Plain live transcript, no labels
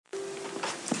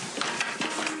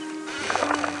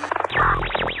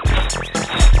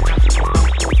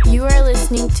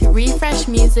listening to Refresh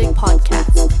Music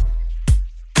Podcast.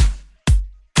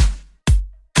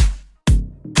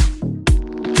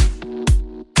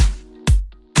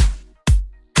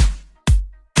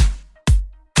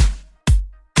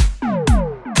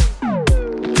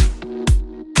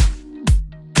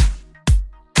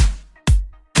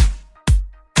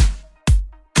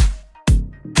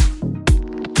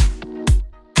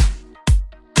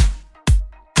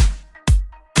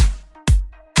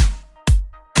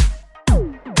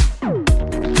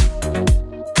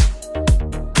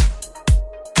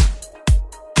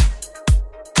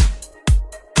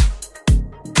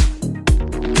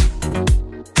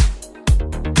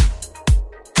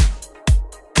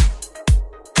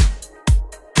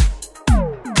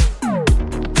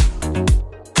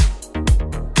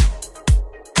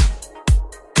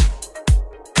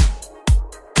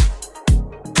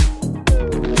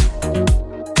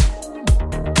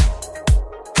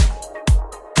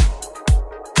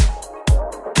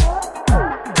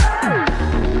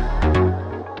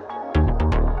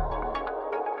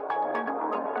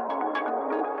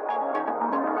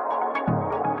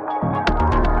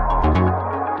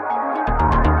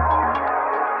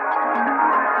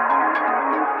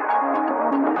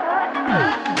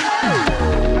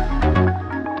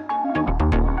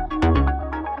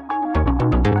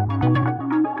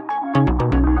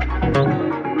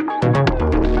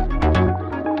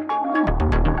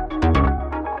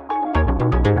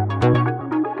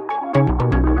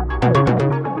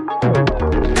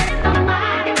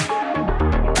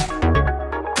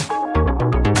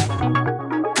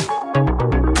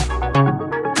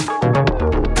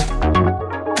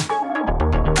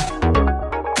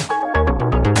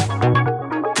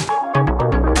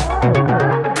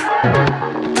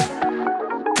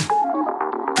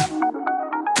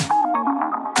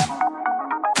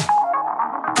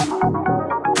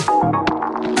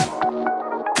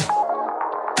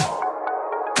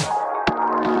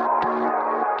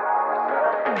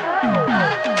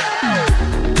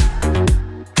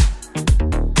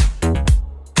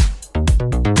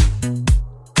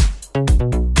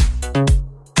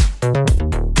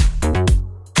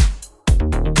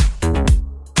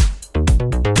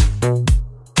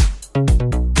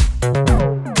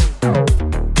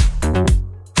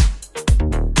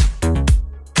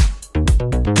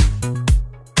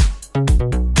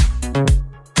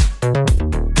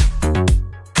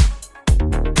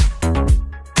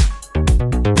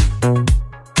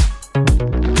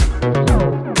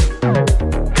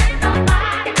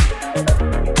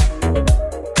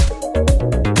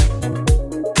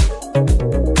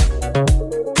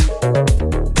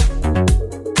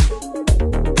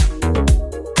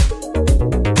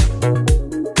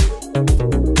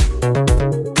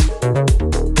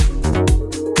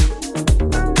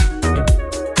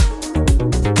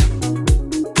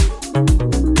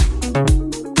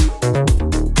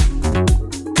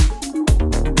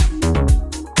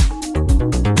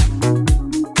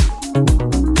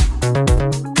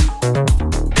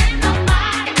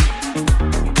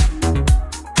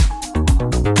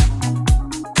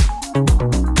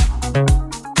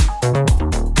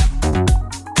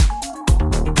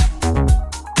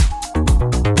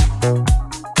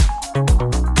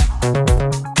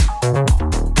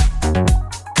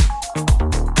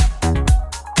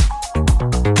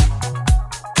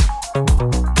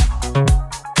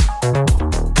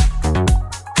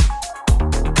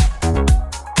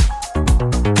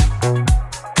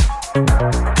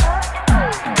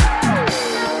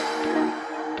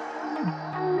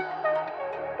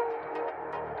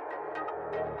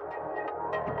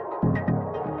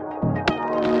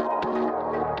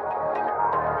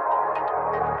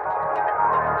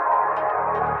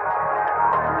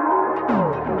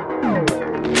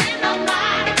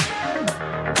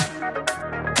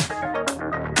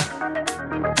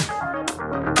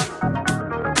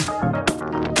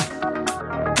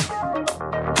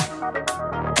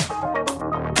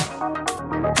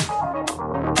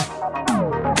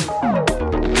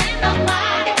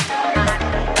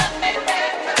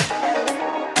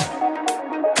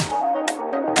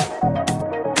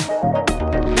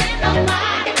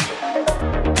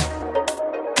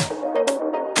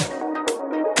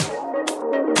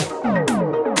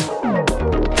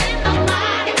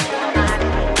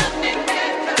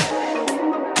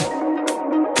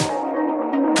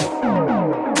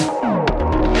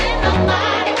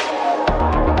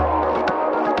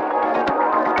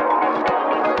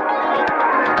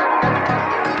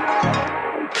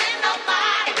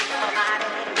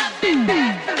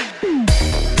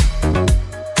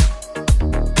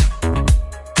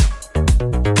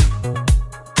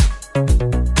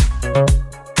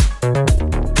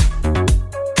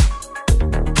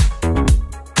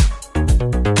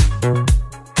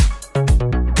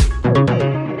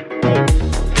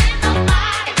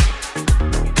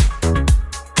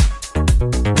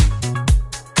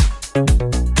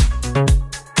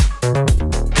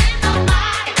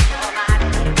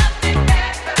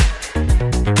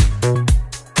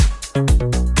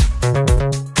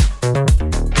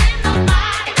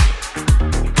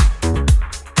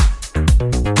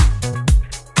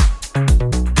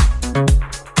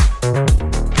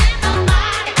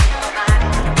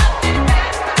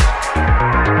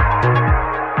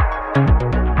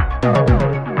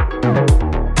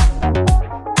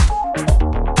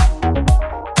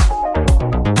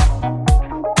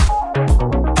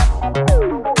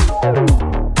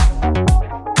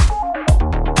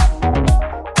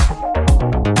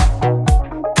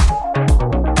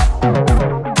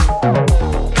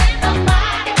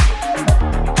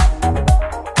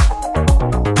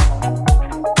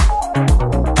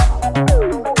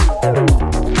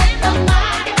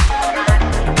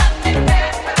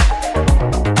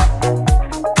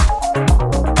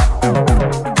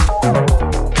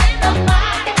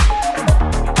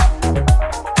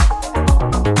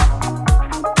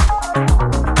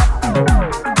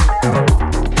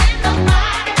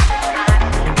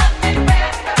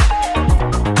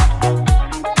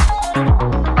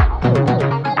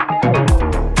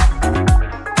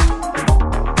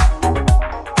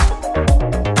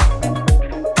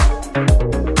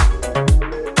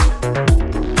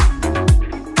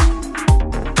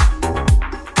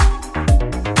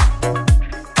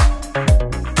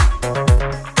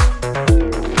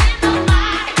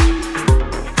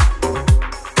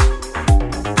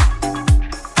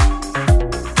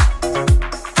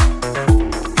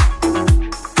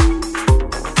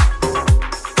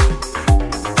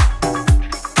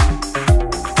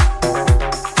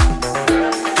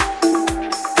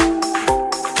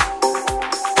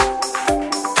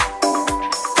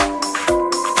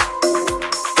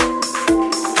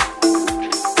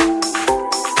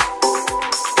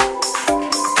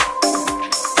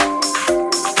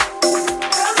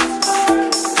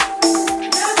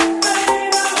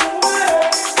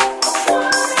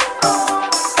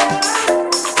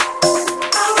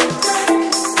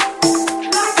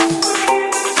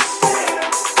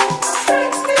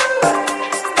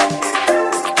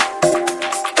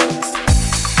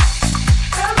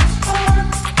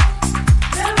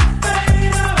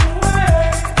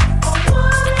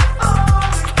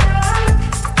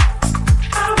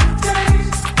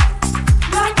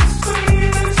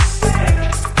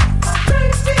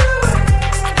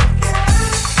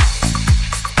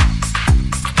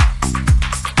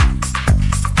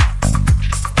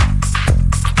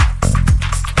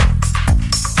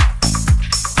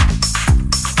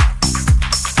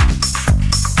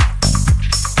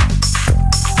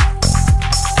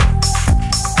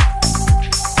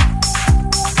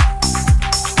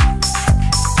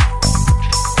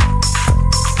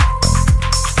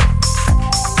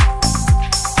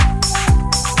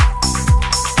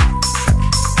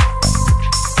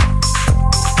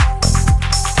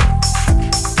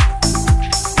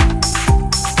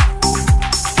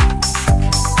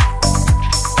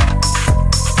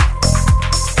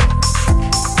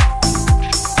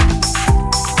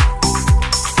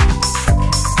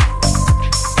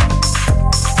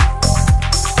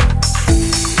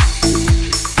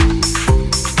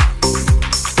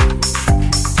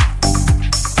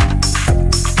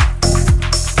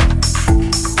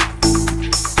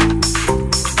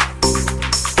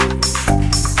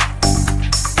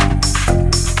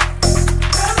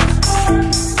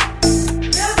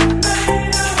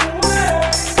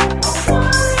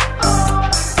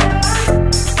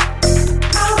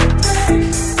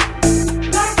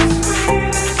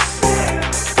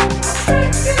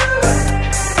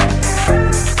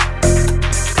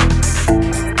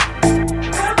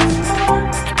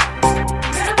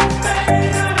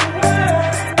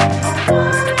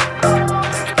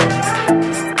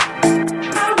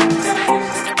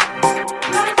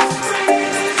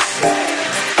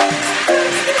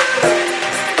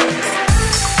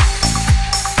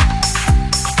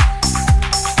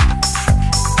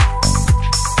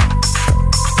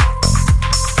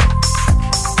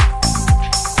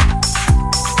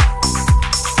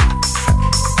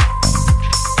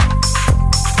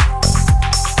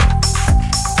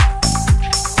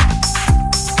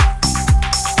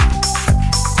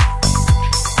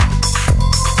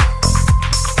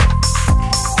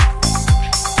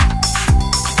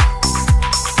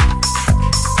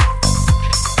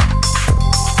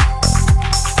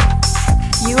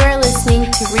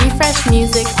 to Refresh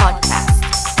Music Podcast.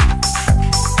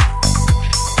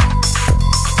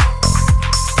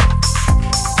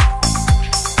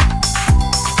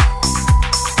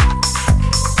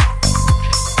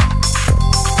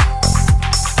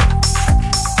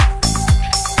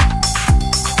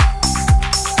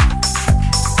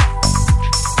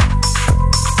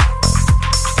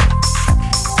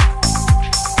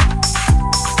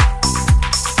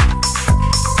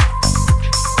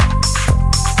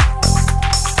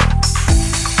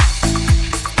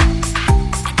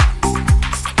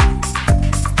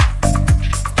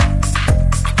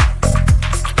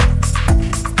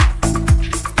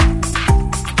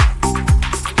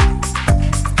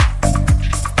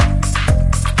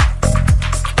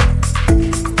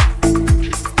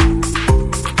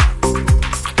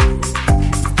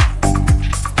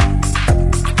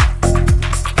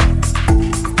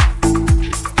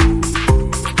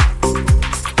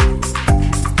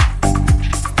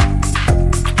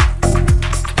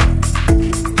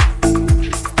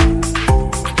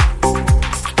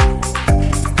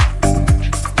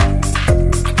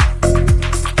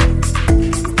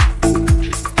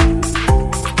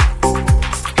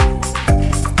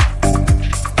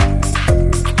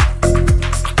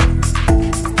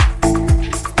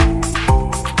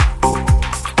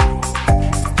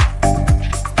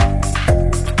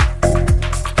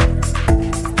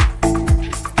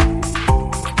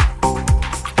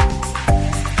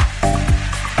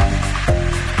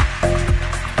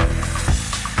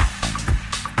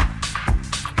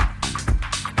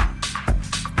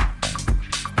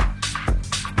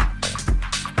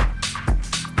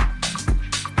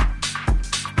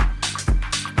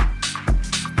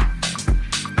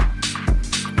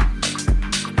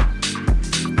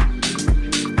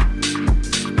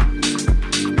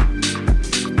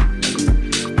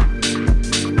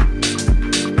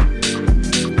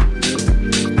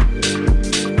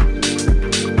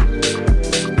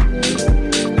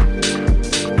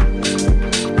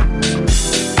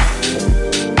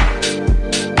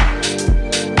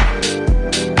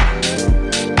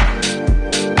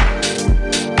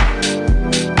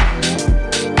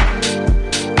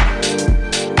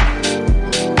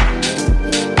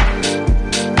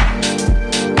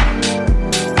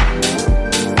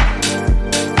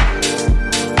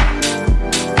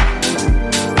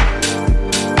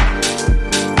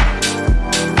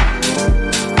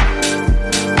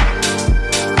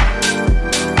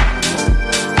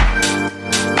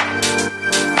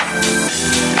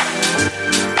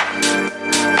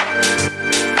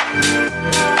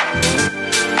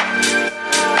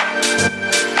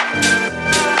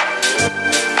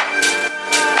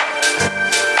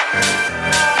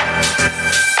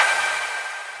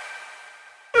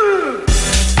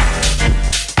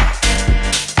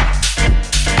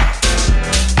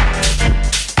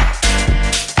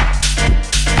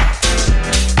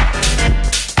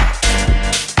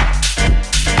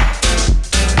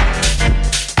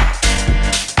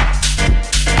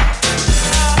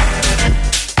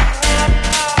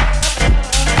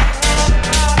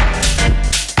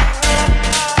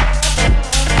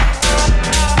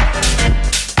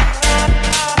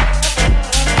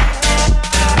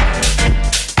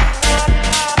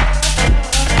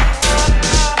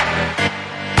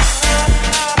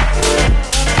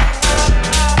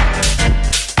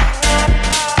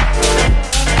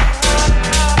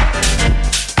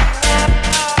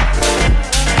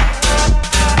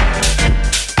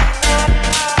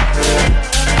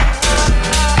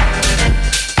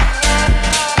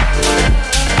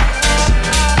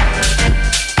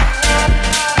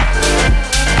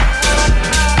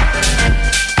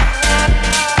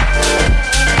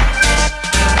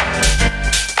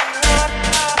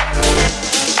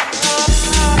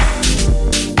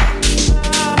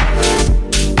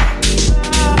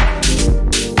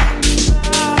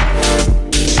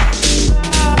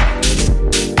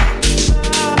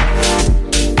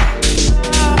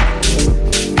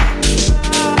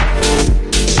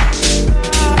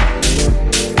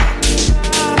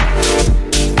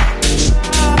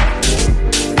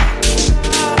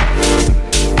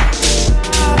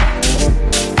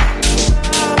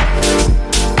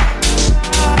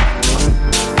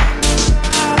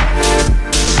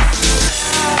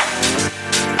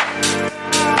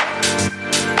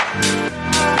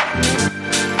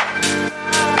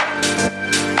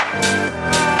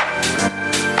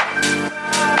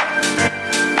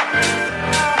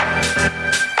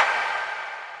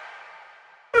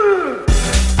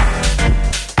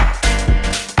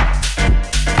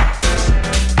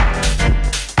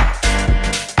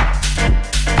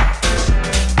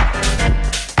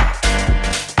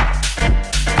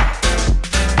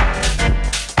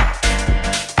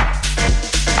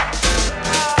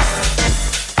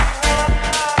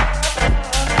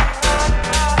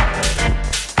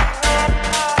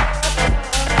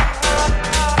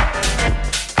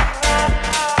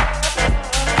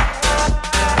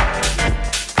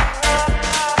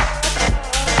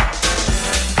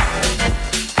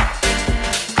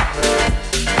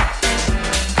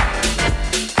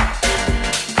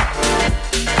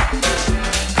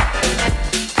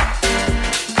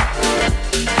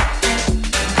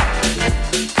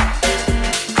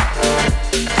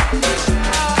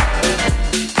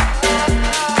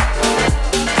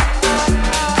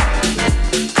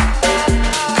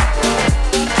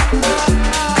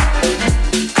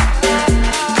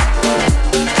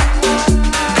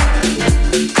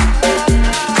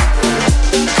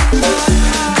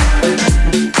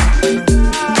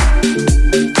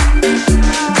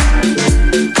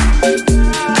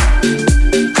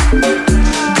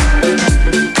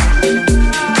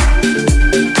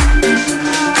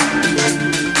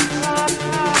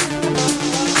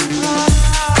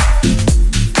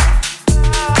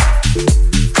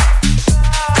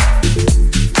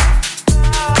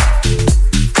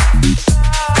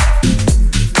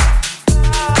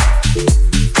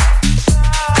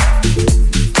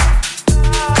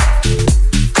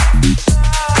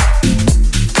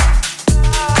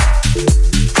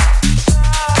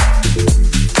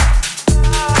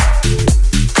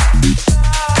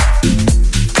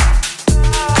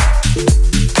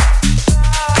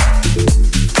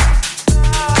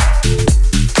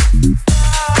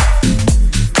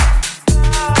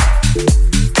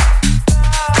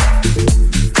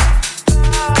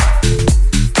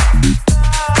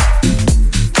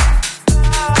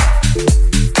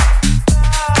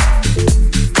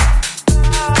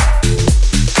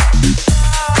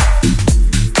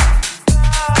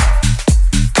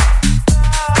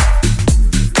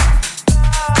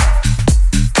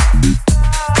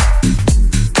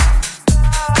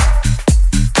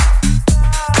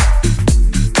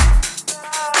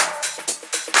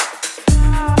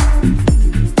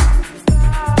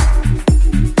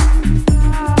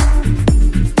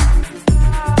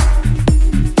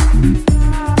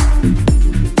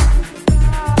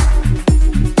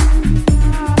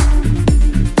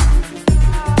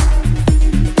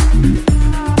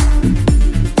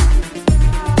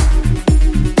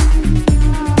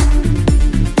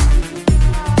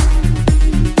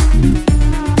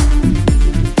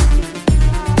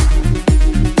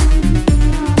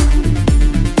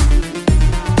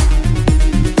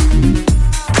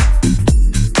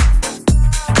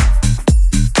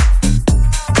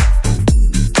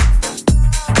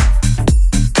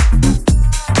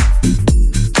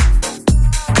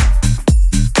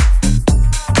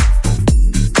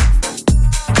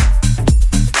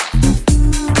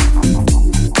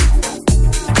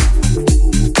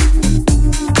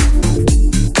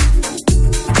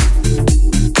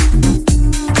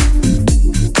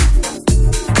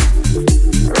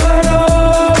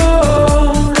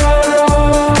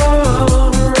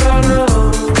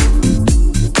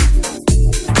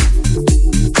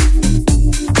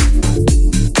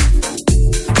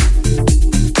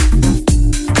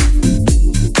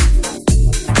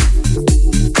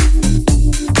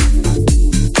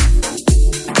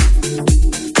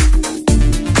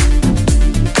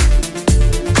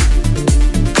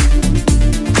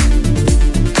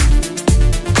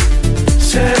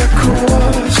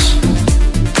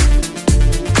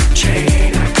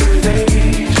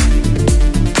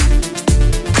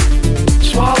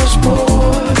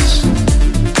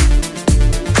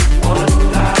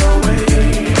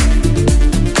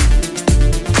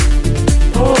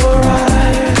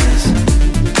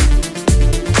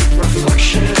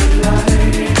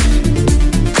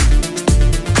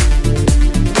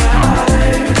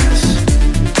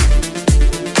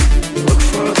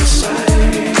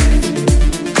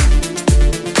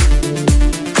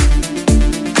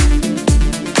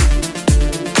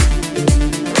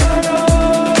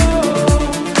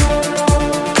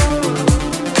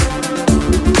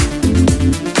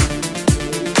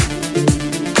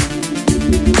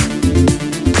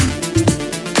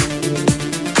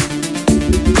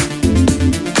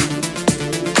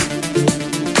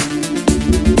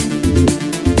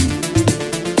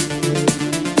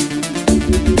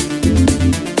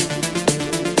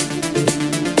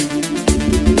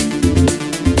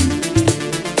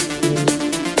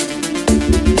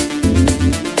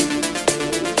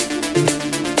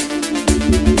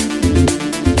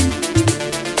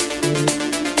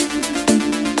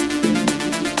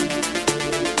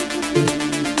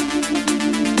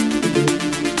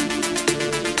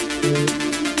 You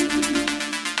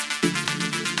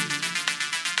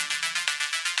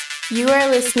are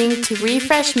listening to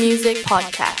Refresh Music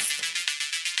Podcast.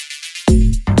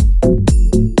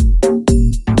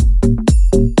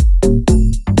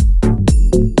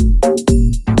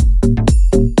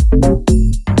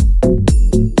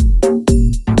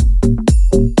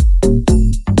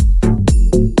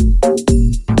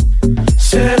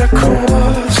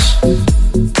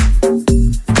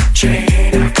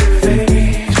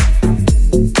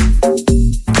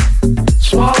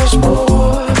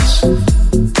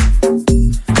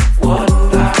 One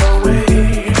night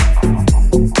away.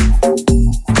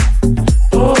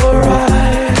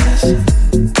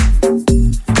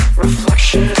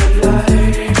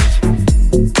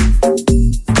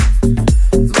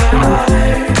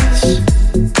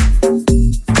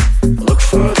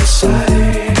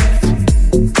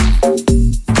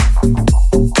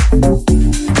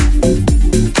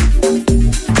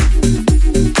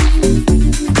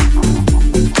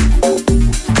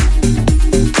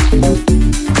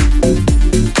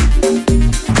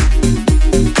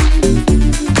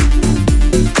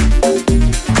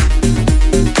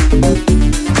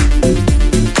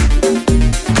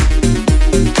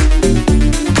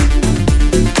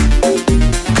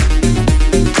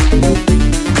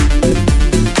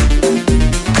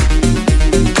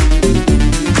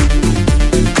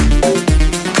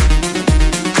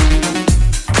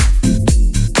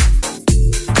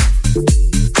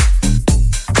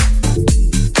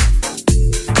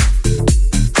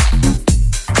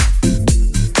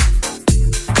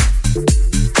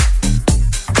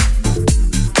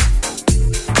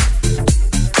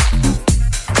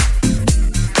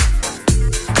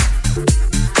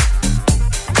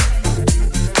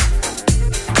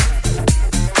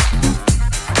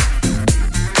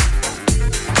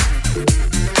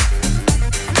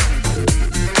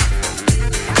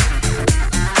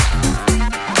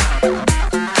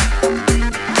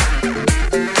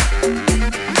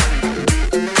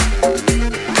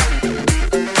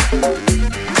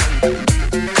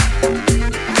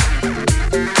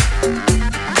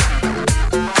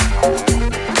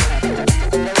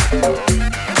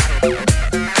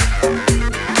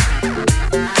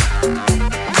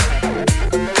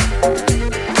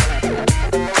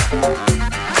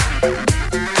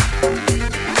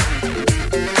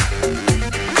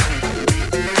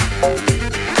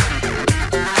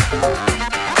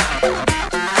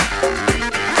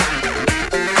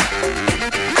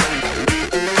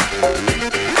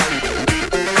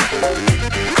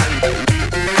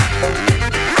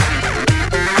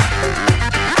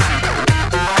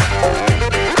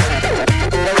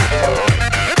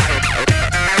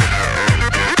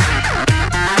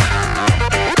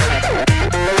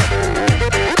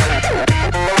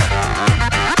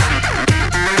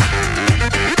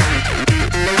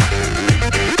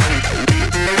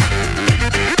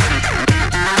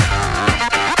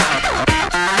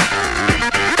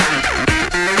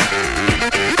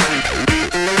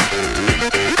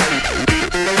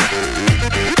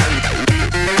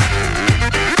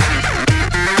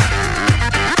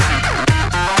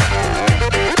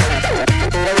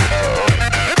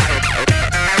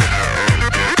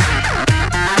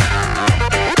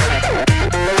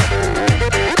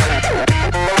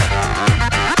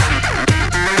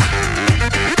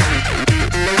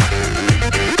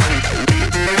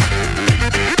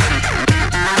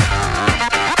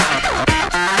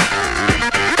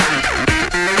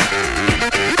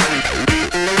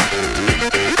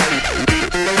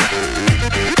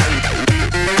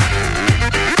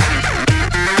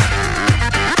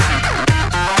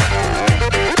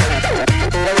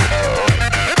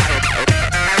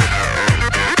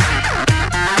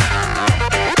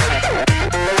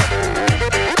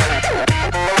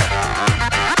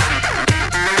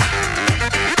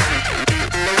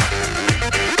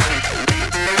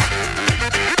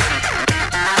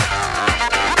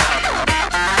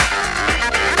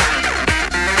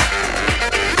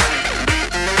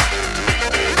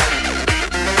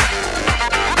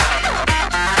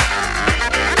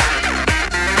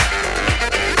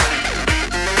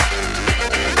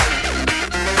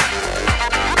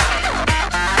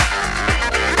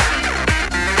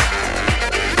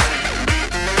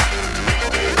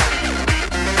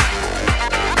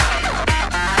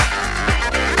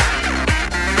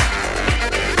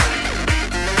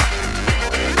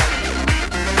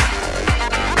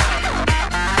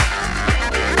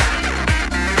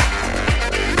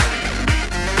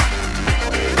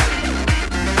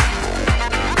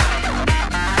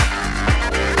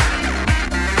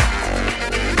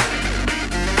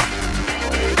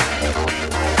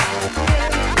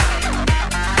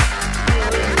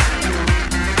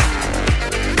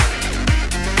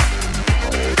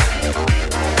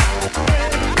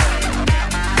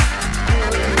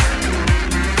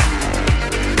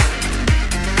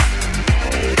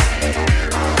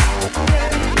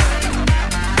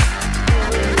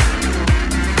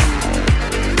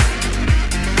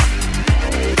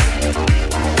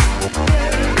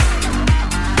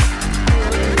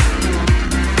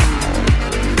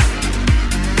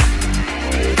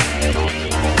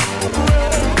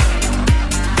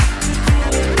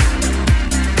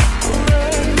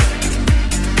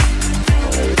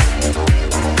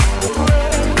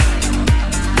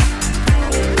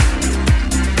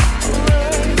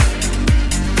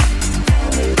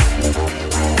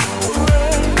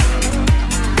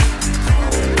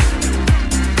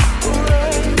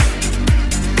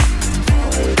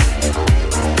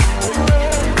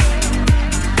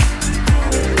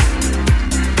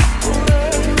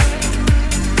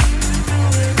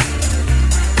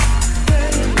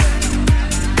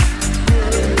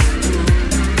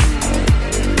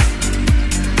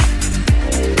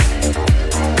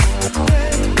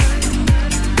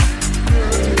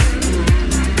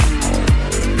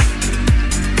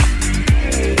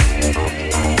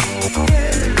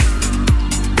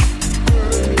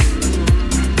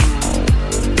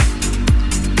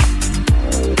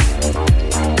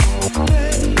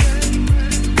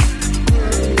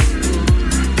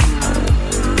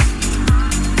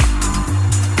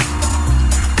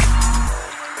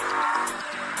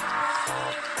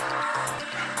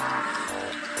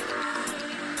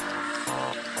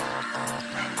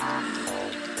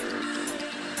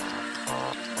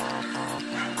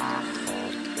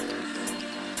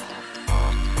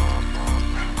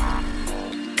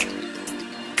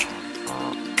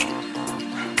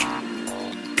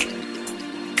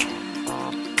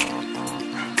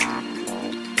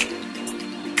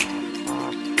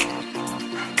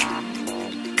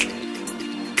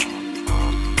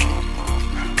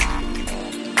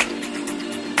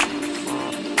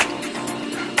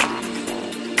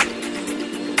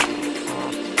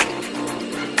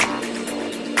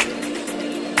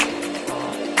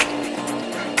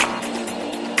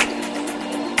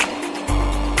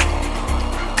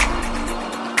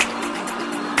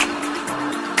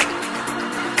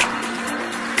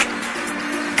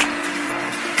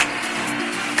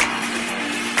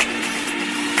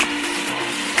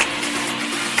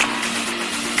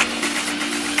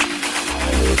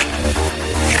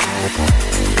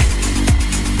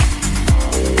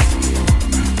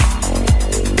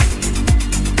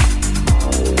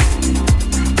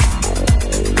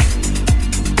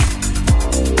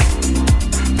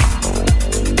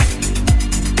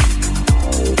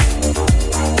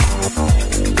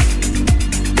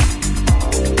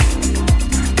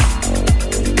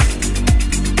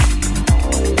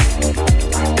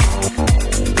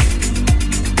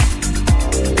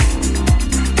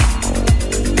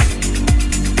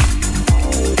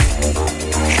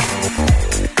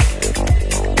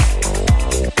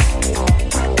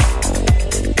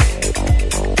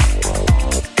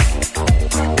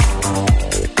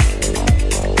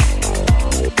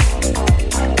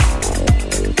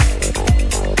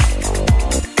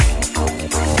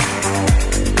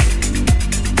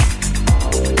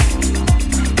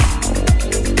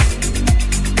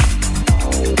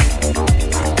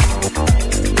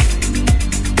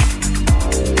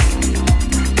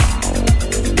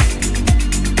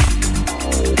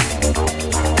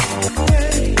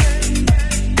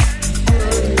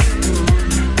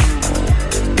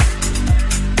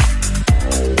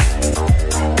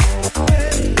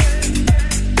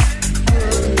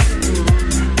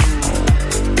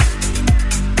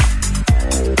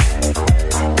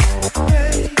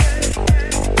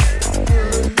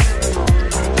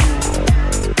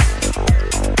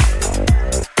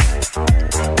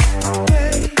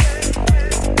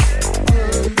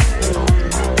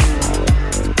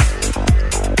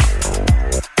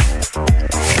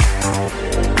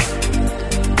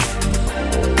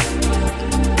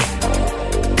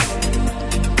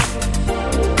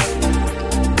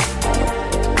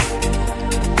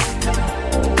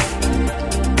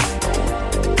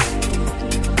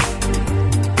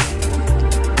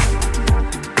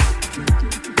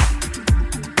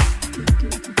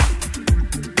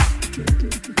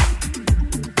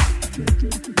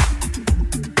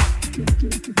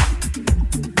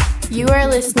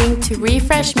 listening to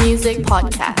Refresh Music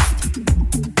Podcast.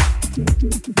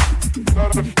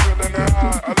 Love the feeling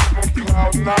high. I live on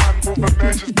cloud nine, moving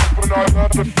mansions, when I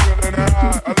love the feeling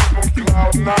high. I live on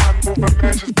cloud nine, moving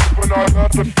mansions, when I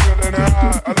love the feeling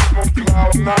high. I live on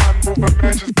cloud nine, moving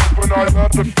mansions, when I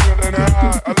love the feeling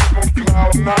high. I live on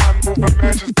cloud nine, moving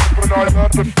mansions, when I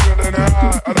love the feeling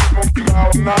high. I live on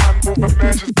cloud nine, moving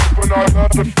mansions, when I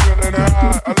love the feeling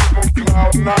high. I live on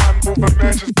cloud nine, moving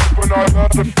mansions, when I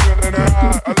love the feeling high.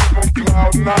 I live on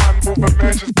cloud nine, moving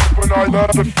mansions, when I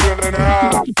love the feeling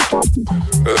high.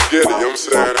 Let's get it, you know what I'm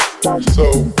saying? So,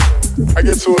 I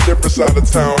get to a different side of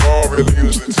town, I don't really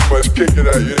usually too much kick it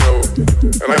at, you know.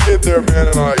 And I get there, man,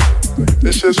 and like,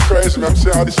 this shit's crazy, man. I'm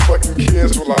seeing all these fucking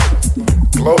kids with like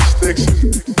glow sticks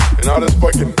and all this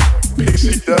fucking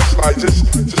PC dust, like just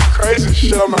crazy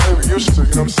shit I'm not even used to,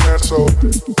 you know what I'm saying? So,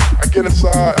 I get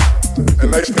inside,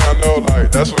 and next thing I know,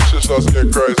 like, that's when shit starts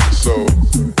getting crazy. So,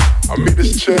 I meet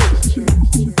this chick.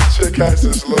 Chick has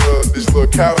these little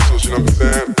capsules, you know what I'm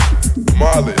saying?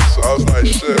 Molly. So I was like,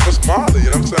 shit, what's Molly?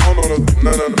 You know what I'm saying? I don't know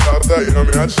nothing about that, you know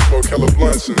what I mean? I just smoke hella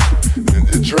blunts and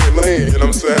drink lean, you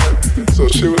know what I'm saying? So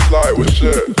she was like, well,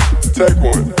 shit, take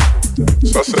one.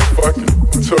 So I said, fuck it.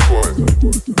 I took one.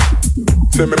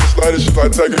 10 minutes later, she's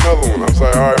like, take another one. I was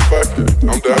like, alright, fuck it.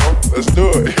 I'm down. Let's do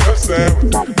it. You know what I'm saying?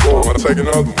 Boom, I take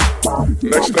another one.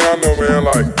 Next thing I know, man,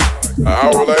 like, an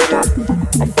hour later,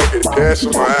 I'm fucking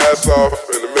dancing my ass off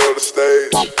in the middle of the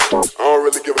stage. I don't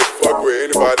really give a fuck what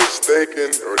anybody's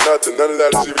thinking or nothing. None of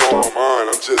that is even on my mind.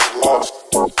 I'm just lost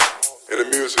in the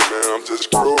music, man. I'm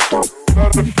just grooving.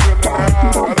 Love the feeling high.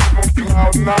 I live on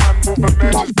cloud nine, moving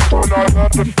mansions, when I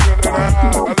love the feeling high.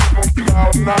 I live on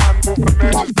cloud nine, moving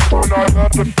mansions, when I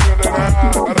love the feeling high.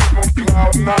 I live on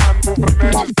cloud nine, moving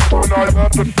mansions, when I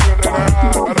love the feeling high.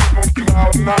 I live on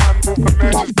cloud nine, moving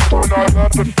mansions, when I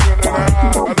love the feeling high.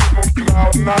 I live on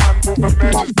cloud nine, moving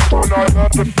mansions, when I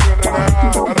love the feeling high.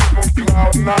 I live on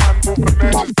cloud nine, moving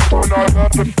mansions, when I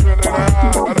love the feeling high.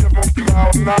 I live on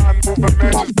cloud nine, moving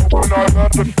mansions, when I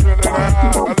love the feeling high.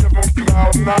 I live on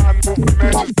cloud nine, moving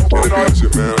mansions, when I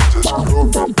music, man, I'm just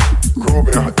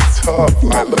grooving tough,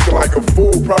 like looking like a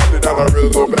fool. Probably now I really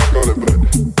look back on it, but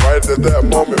right at that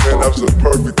moment, man, that was the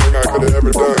perfect thing I could have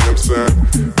ever done, you know what I'm saying?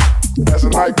 As the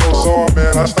night goes on,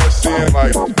 man, I start seeing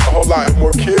like a whole lot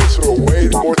more kids who are way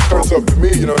more turns up than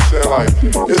me, you know what I'm saying?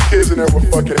 Like, there's kids in there with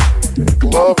fucking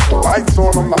gloves and lights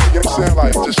on them, like, you know what I'm saying?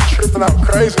 Like, just tripping out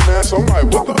crazy, man. So I'm like,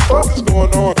 what the fuck is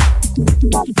going on?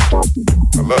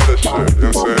 I love that shit, you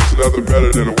know what I'm saying? It's nothing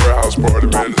better than a warehouse party,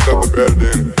 man. It's nothing better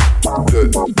than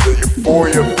the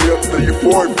euphoria feeling you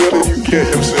get,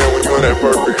 you know what I'm saying, when you're on that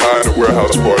perfect high in a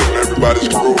warehouse party, when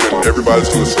everybody's grooving, everybody's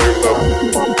on the same level.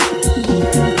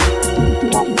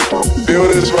 Feel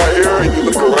this right here, and you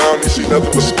look around, you see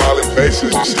nothing but smiling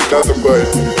faces, you see nothing but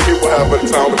people having a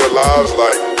time of their lives.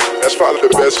 Like, that's probably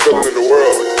the best feeling in the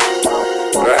world.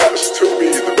 That has to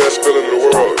be the best feeling in the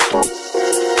world.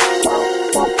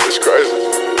 It's crazy.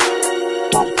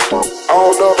 I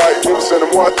don't know, like, you know what I'm saying,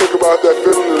 the more I think about that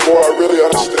feeling, the more I really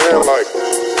understand, like,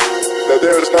 that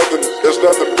there's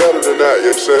nothing better than that,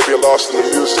 you know what I'm saying, being lost in the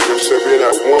music, you know what I'm saying, being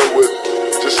at one with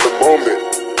just the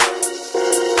moment.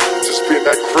 Being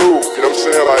that groove, you know what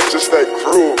I'm saying? Like, just that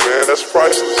groove, man, that's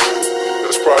priceless.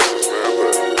 That's priceless, man,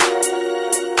 but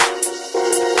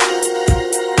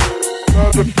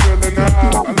love the feeling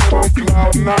high. I live on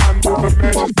cloud nine, moving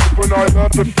mansions, when I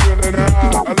love the feeling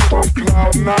high. I live on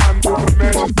cloud nine, moving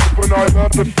mansions, when I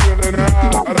love the feeling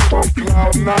high. I live on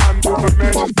cloud nine, moving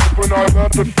mansions, when I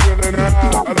love the feeling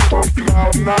high. I live on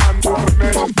cloud nine, moving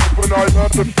mansions, when I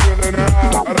love the feeling high.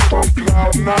 I live on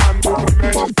cloud nine, moving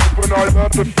mansions, when I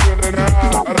love the feeling high.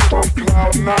 I live on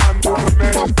cloud nine, moving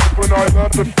mansions, when I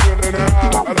love the feeling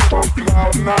high. I live on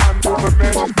cloud nine, moving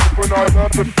mansions, when I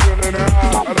love the feeling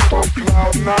high. I live on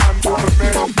cloud nine, moving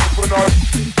mansions, when I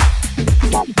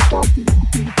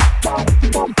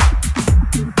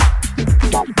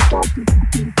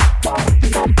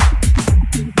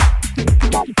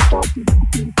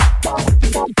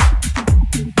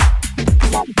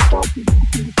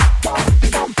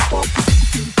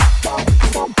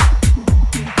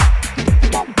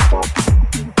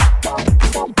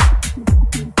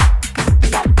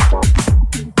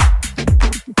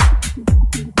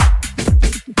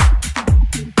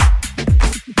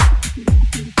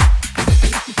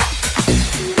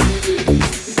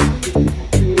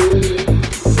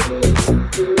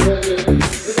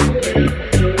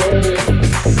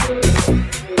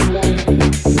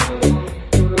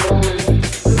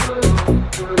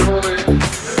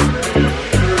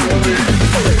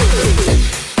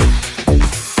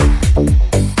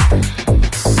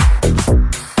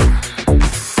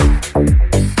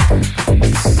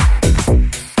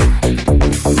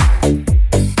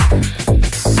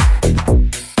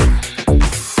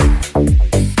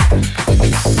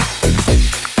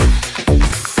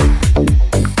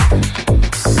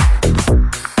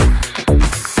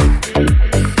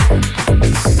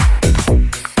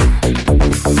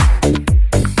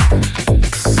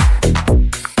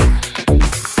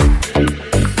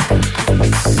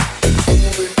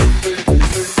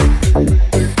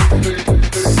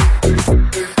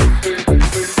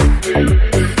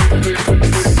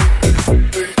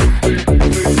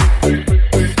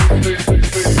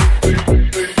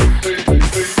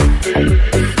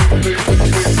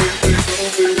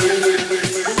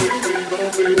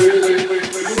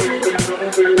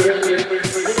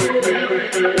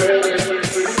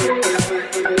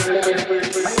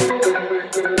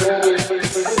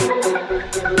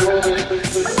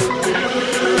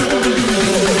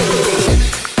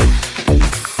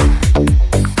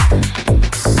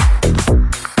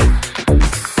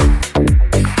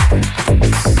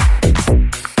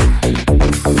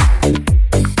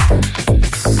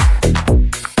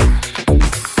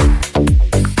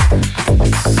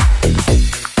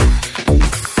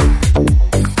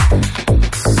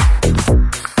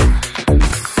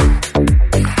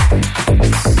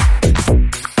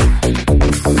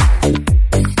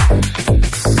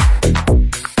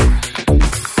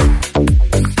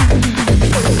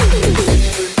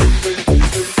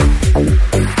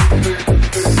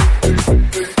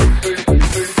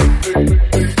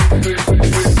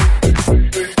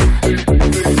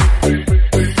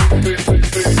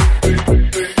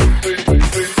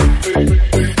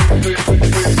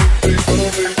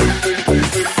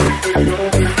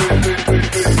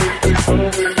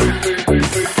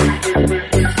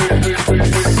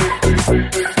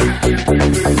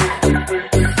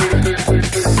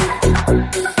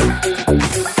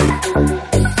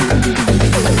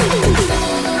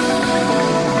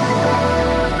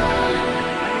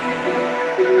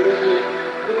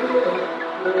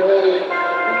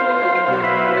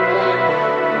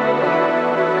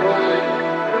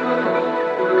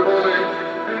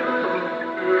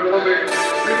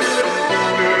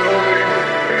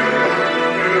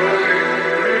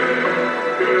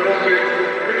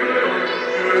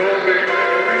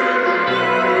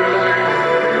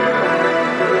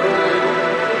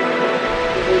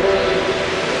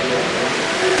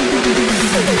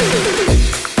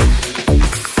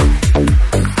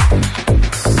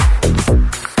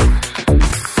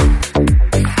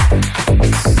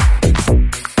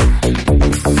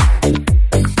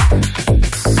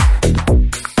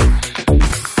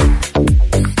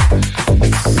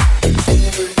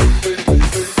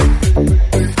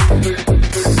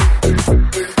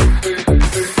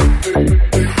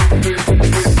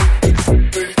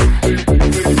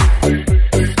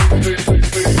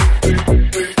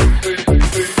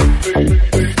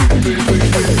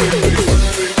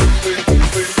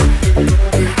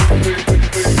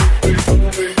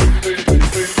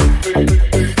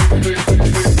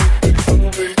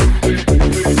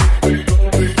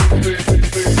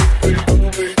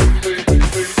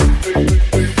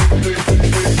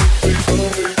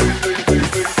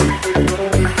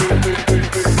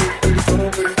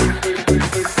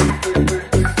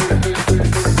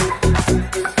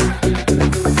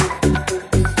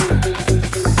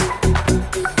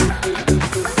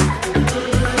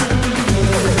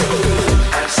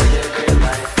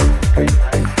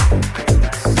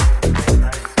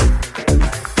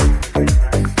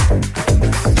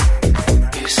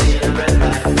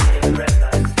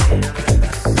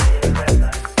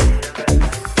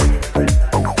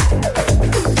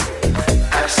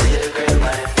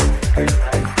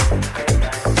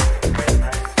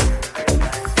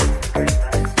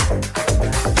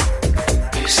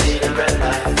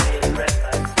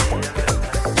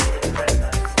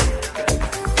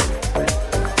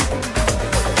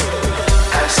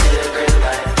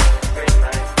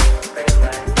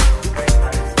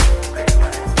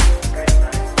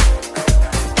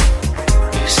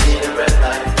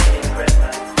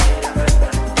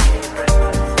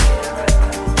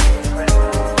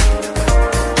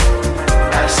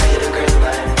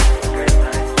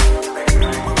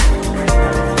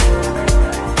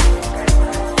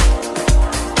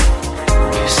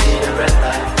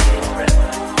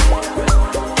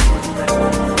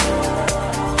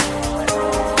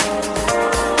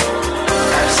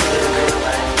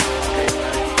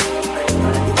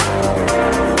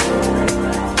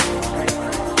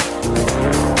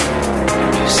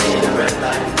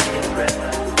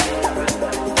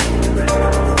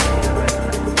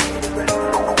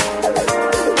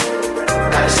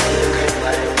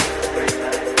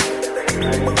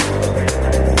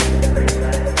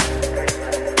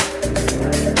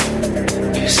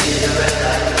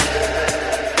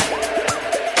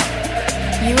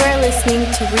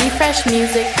listening to Refresh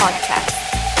Music Podcast.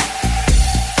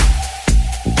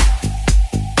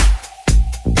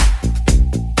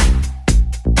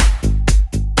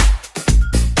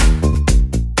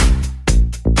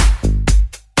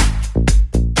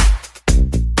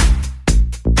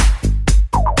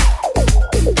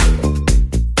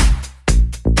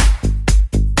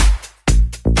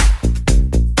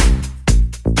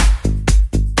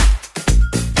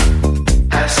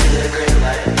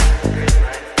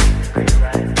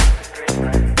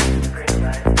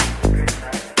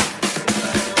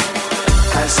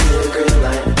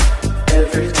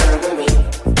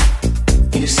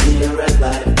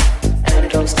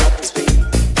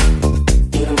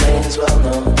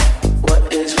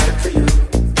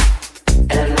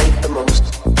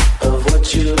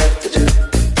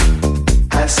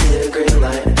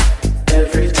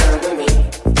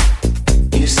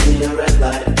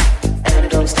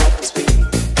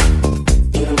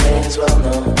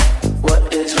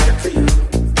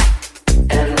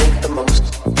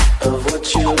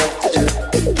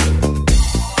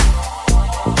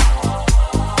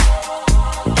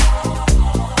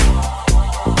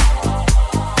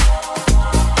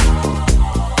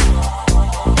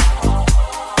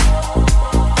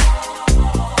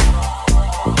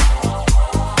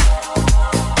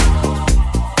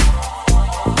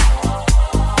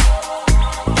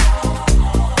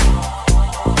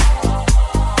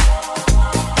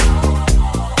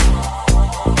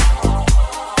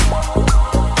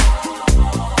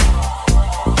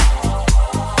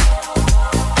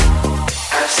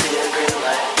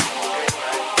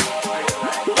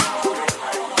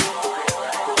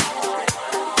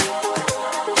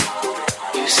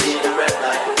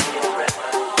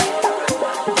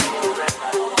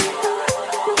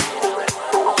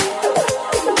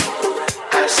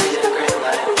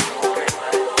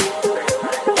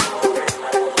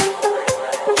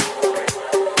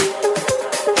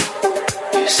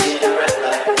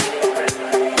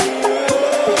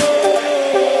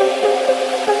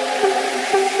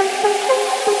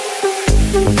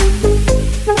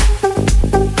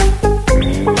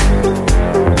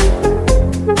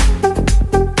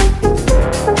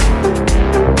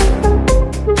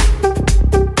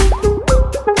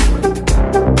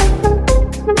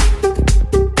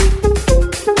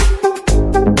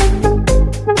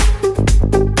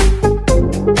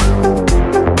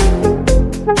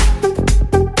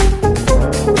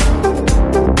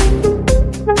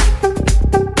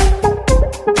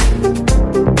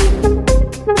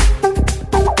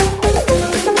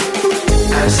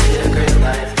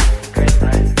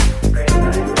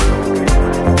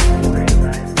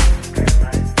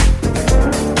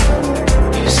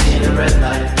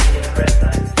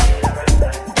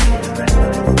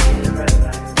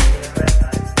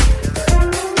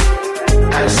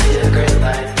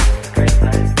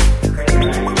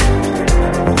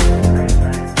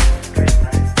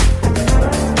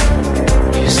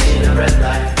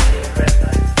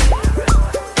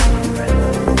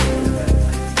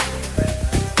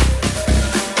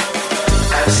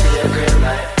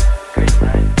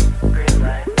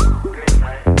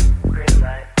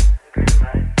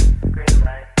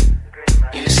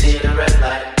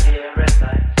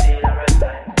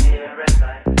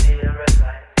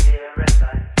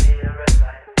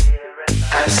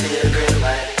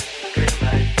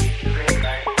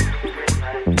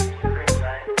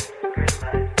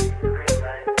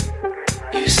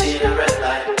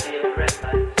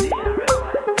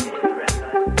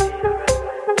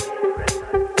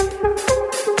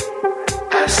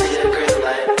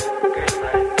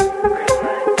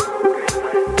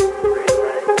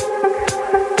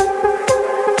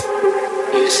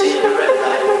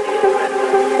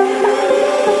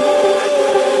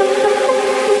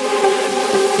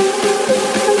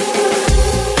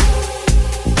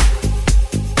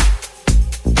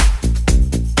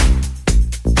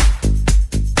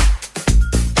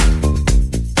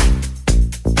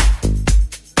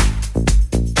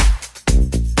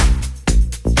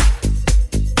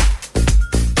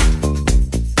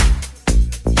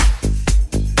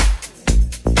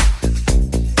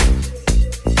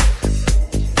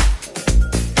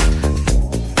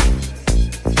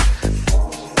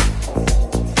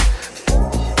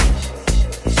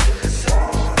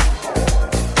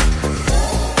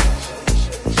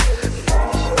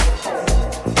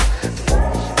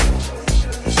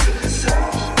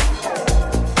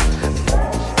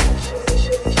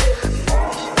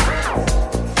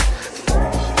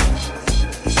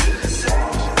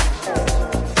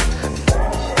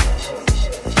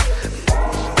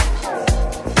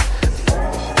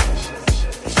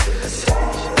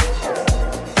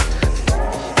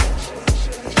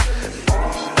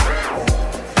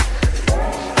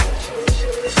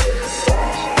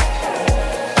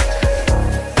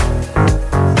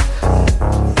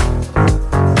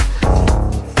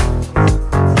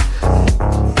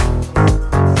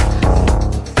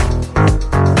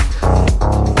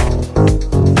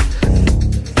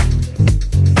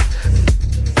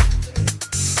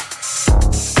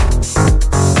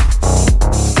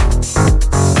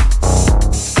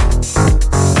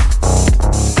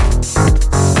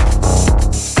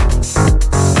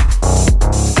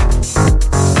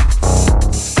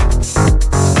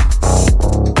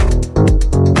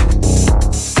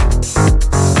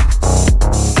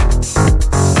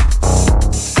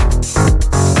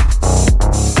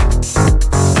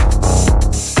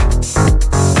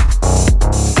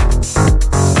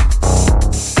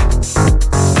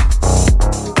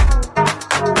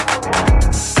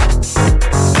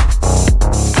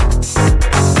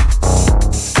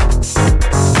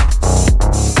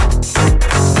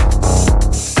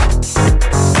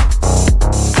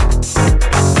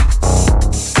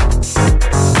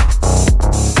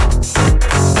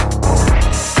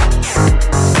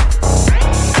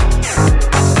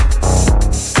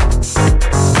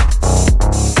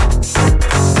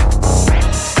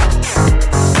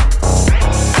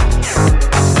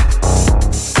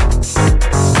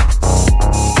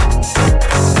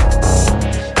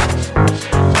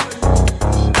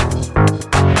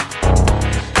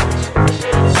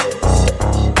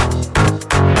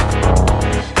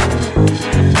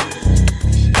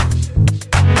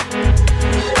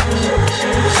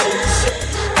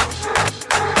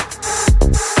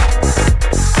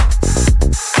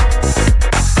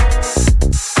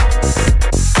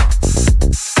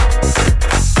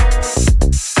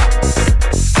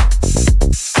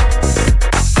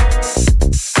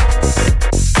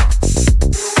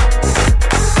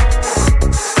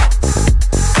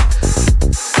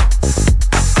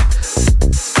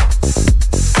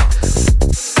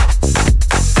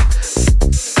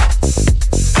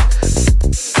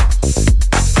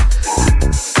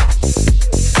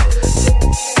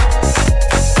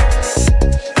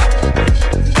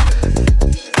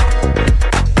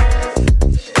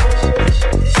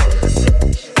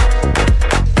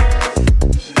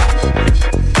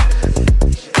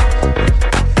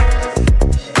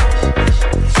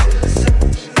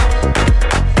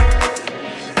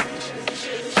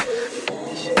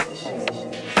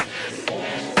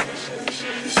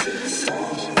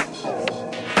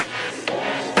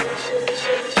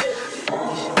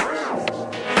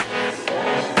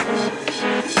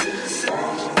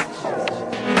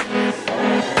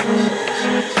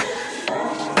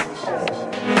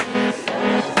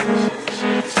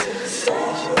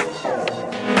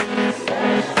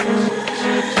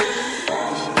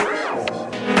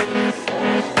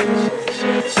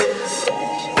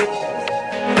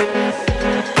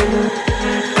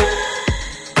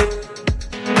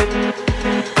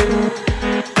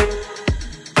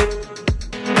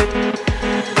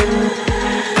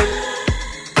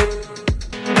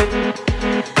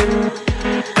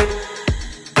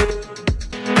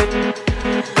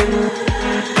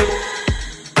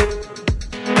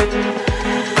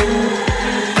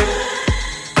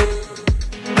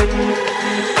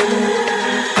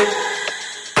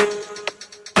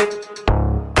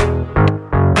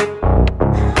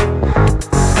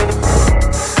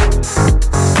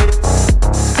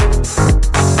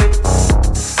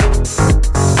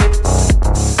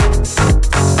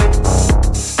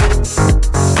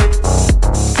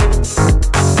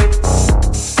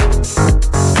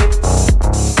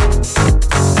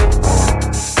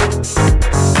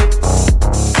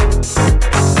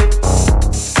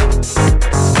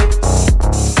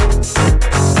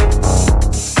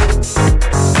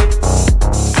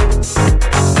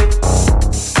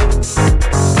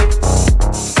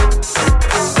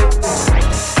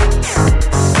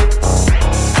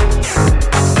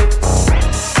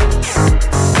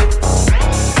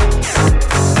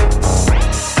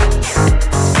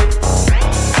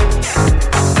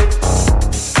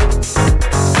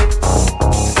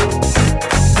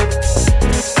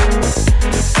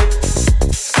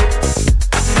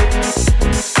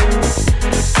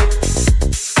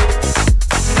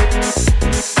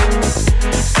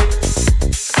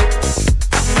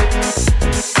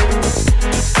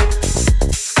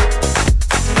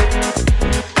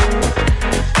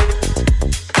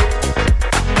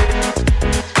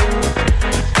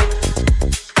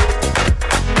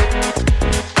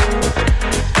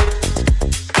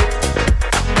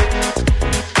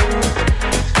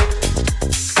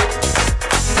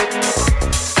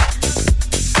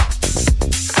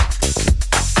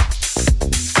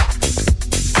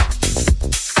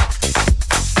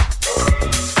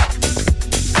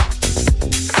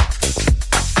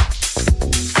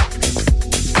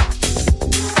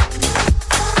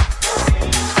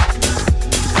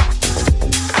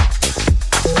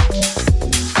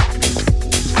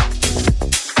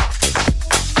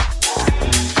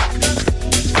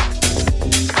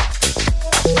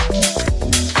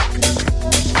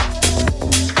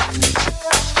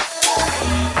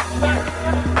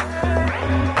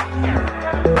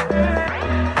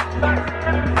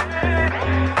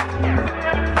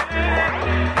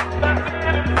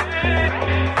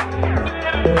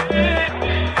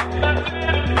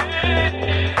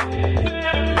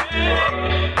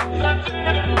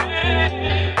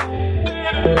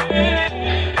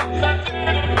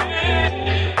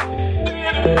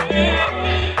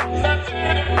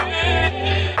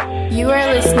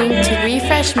 listening to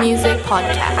Refresh Music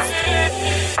Podcast.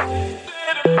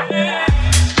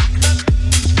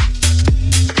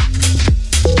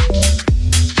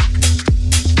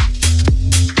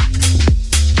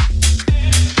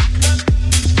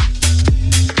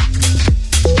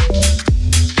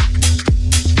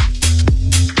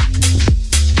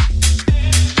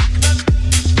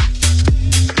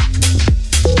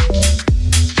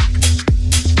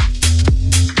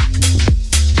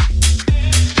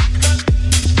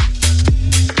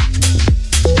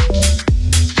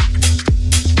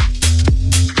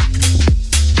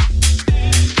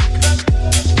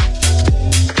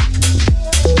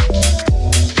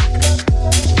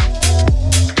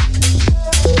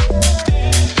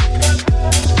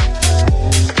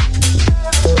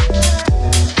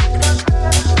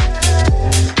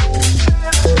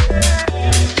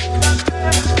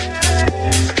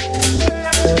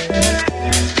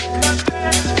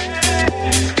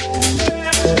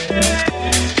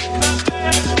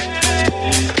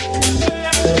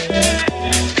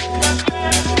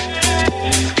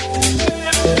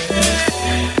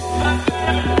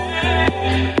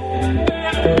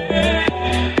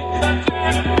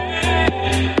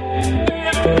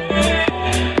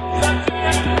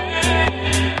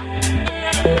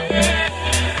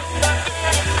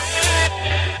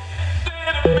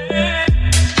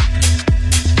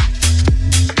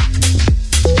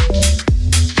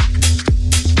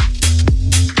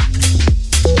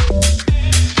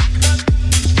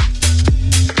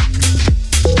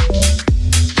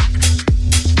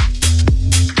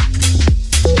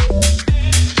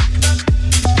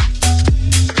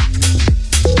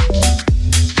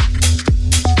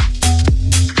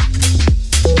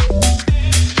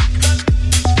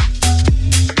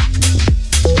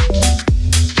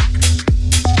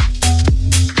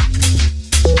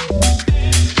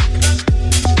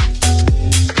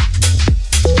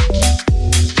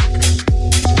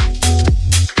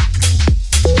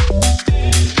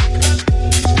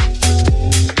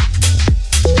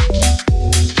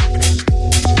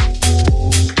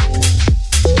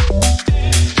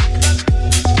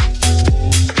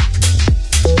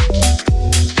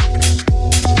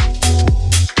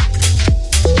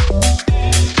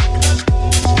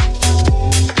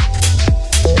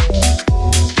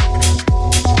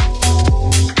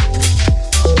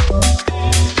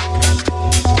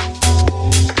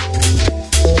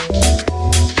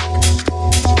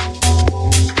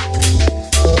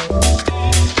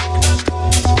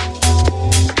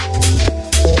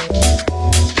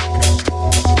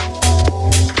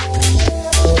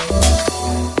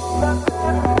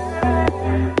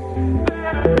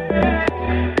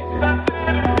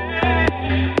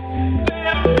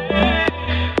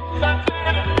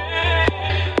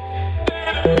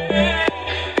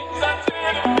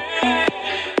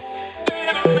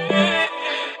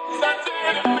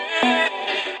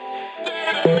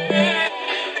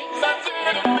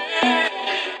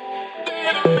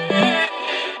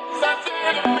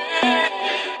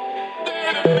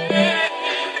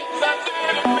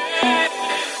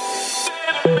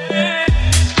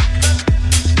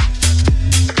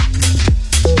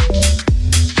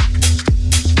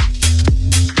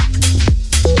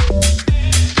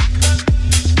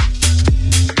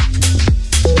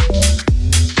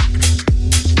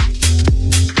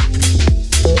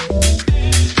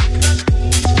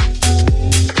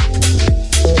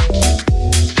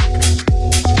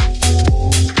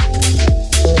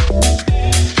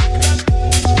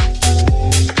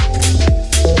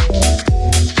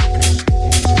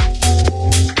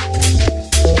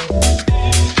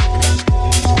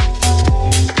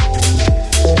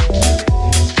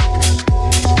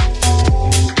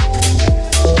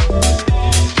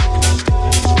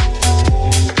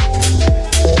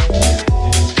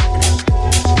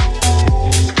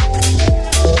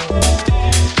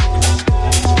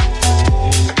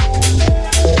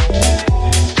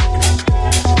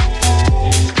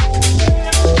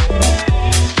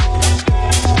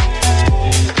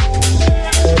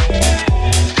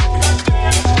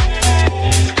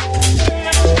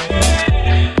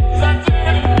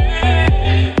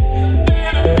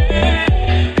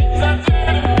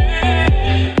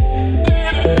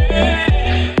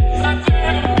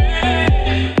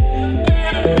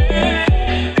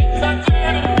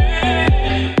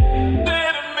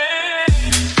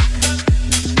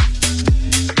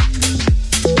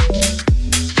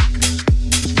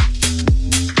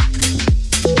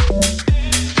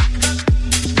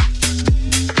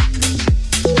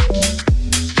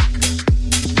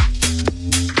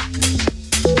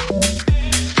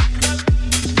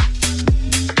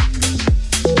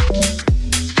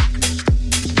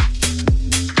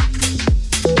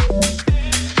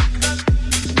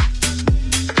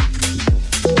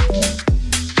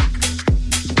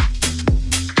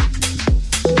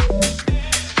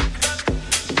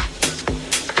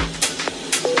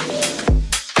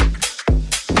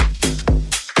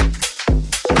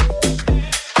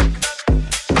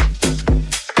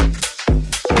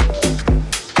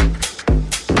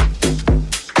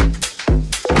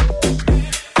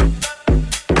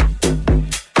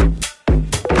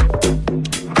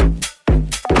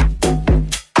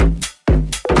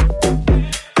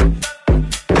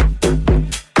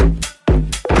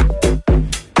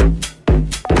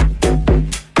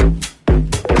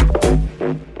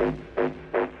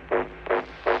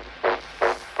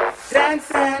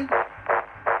 dancing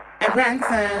and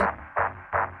prancing,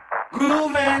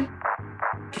 grooving,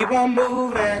 keep on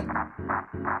moving,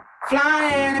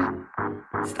 flying,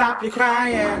 stop your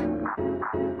crying,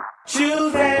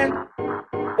 choosing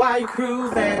while you're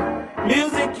cruising.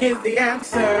 Music is the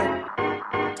answer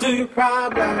to your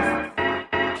problems.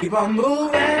 Keep on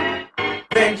moving,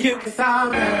 then you can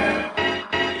solve it.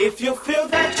 If you feel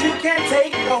that you can't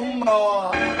take no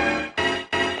more,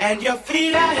 and your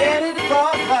feet are headed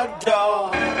for the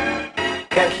door,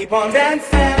 gotta keep on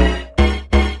dancing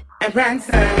and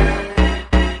prancing,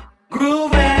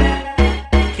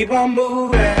 grooving, keep on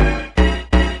moving,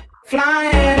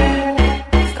 flying,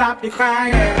 stop your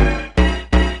crying,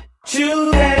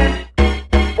 choosing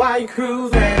while you're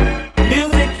cruising.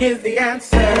 Music is the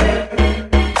answer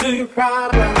to your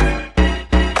problem.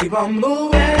 Keep on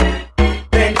moving,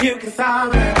 then you can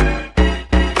solve it.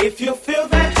 If you feel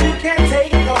that you can't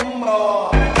take no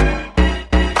more,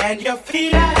 and your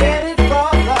feet are headed for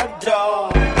the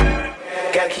door,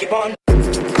 gotta keep on.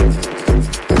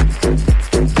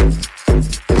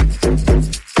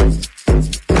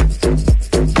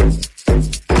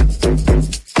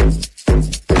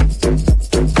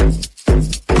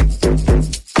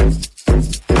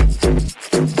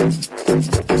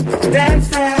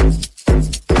 Dancing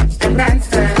and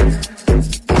prancing,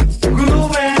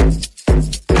 grooving,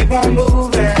 keep on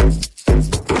moving,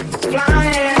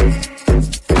 flying,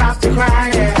 stop the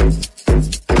crying,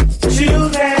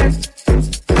 choosing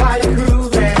while you're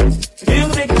cruising.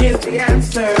 Music is the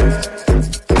answer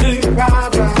to your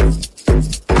problems.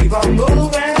 Keep on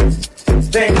moving,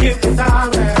 then you can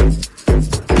solve it.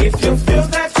 If you feel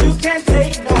that you can't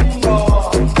take no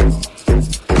more,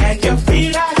 and your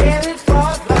feet are headed for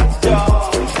the door,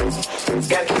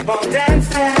 gotta keep on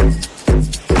dancing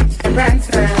and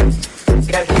prancing.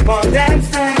 Gotta keep on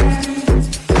dancing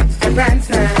and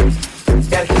prancing.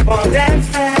 Gotta keep on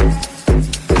dancing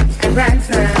and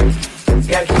prancing.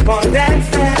 Gotta keep on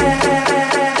dancing.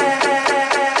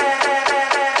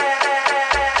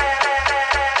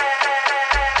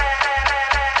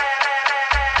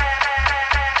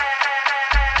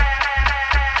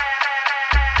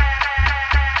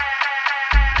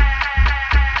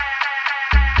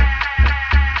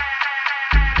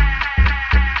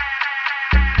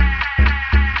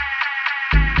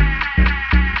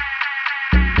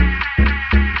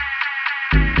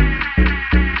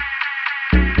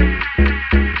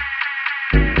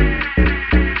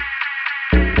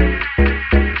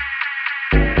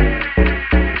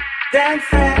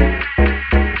 Dancing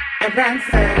and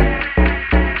prancing,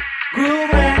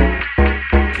 grooving,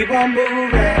 keep on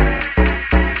moving,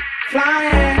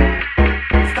 flying,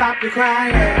 stop your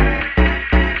crying,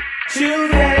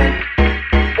 choosing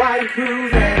while you're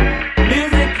cruising.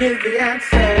 Music is the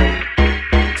answer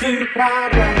to your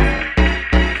problems.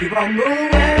 Keep on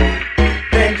moving,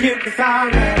 then you can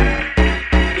solve it.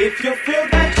 If you feel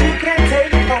that you can't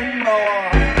take no more,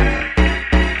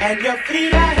 and your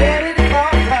feet are headed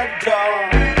for the door,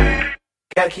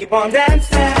 gotta keep on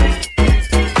dancing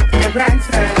and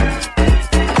prancing,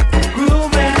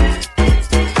 grooving,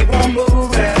 keep on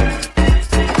moving,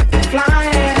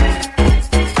 flying,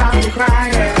 stop your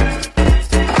crying,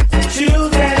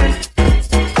 choosing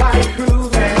while you're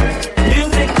cruising.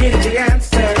 Music is the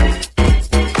answer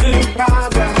to your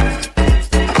problem.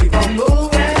 Keep on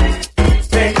moving,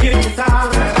 then you can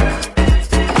solve it.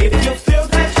 If you feel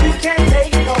that you can't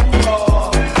take no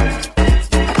more,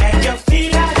 and your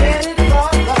feet are headed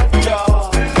for the door,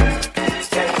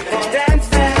 gotta keep on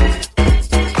dancing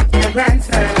and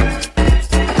prancing,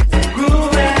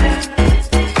 grooving,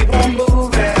 keep on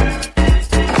moving,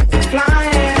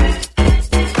 flying,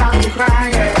 stop your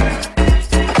crying,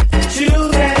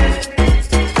 choosing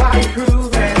while you're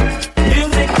cruising.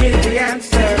 Music is the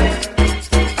answer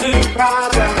to your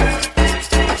problem.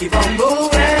 Keep on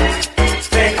moving,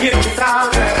 then you can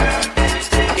solve it.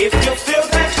 If you feel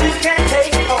that you can't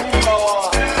take no more,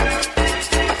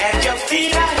 and your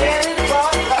feet are headed for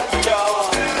the door,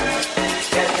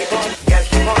 gotta keep on, gotta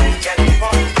keep on, gotta keep on, gotta keep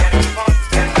on, gotta keep on,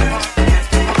 gotta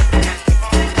keep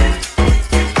on,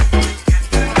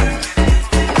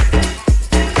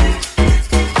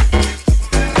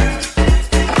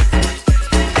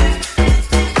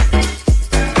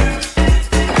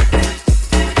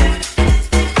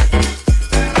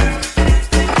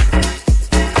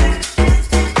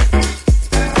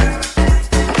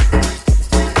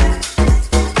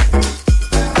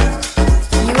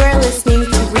 You are listening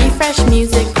to Refresh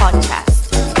Music Podcast.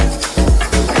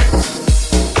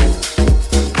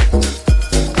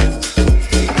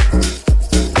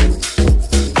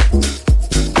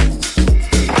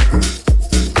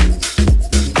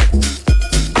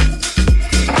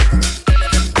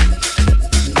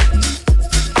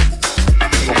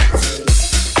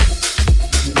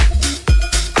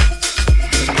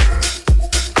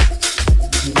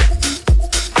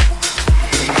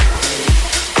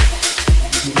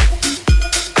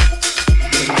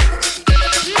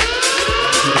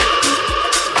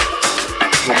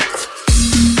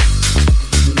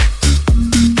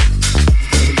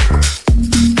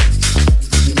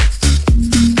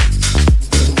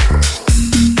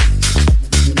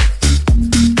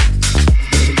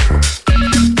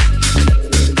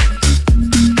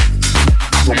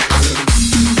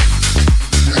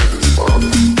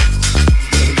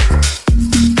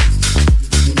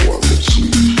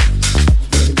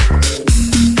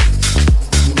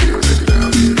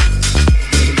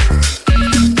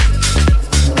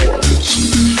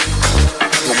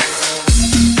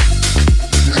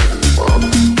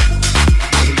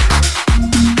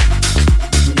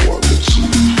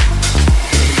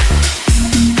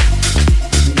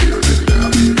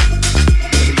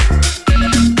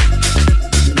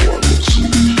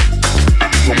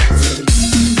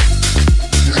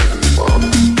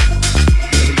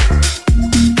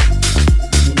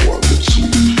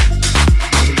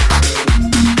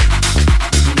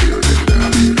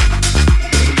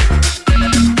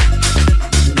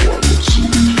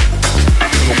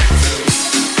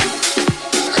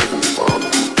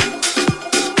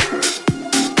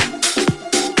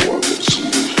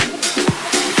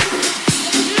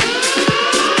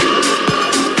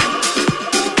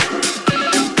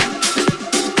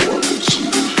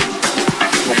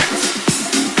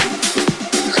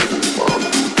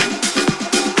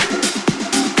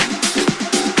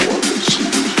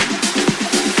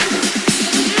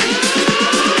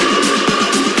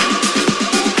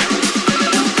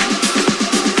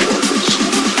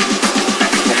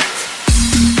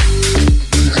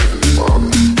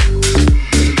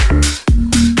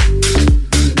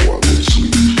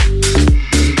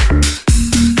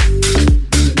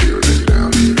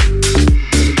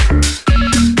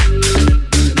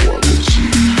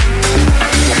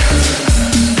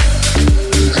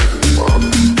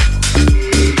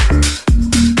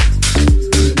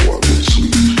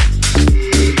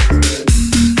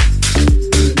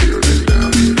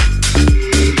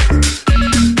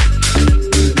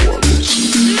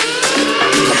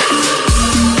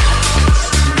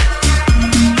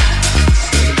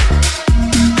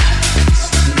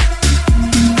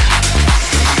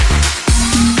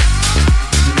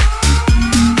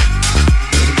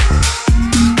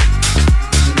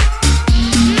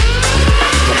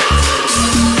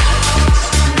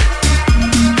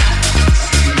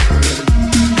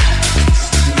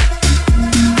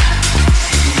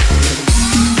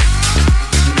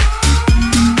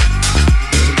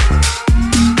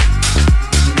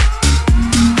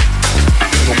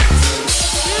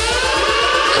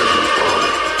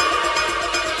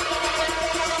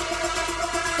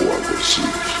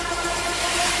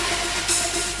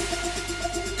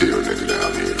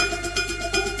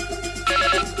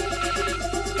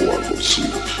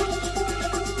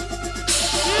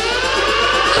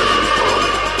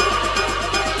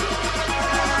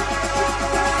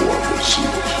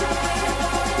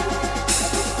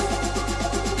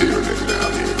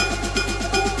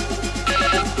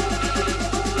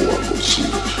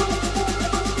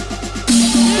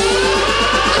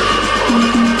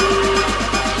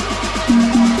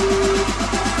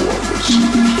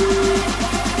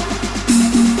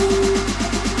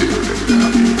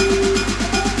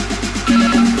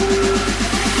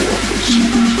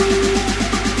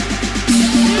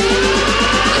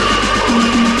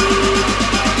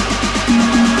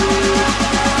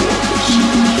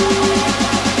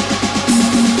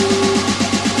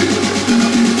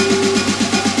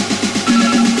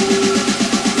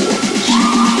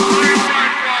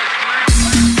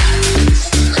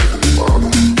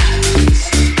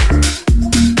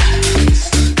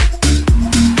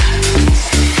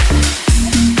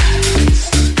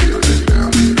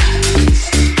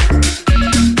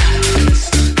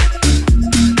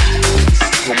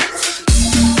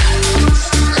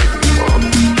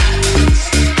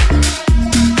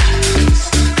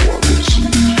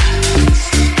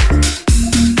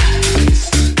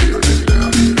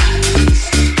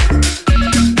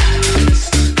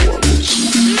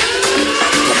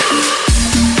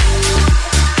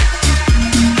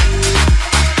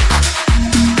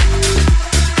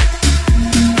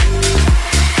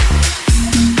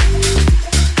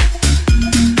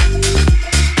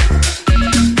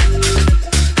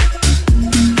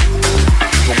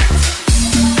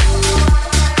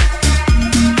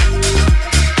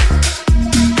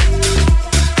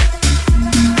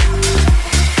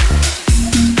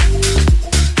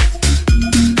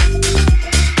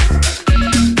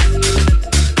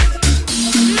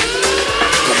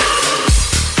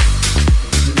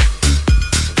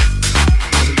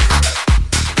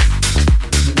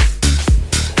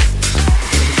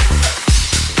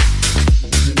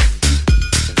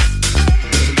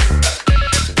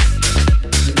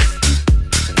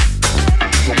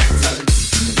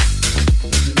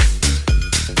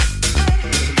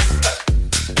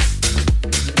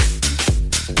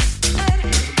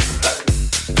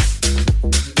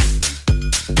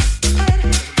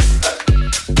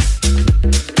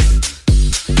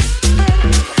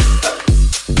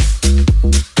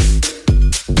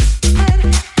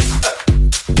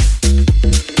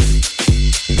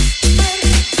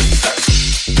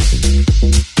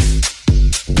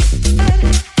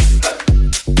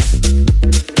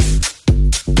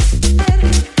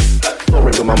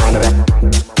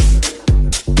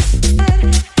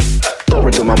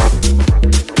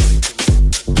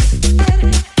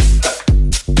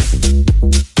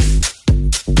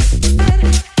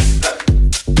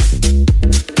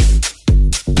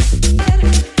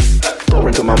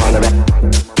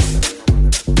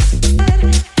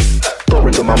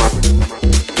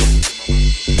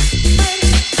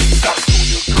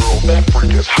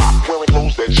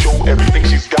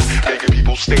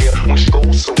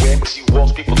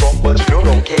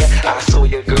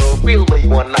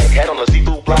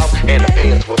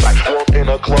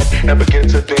 and began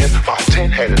to dance. 5'10",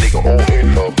 had a nigga all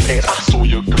in love pants. I saw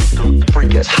your good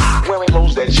freak as high, wearing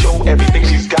clothes that show everything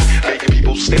she's got, making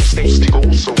people step to go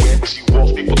somewhere. When she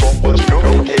walks, people talk, but you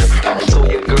don't care. I saw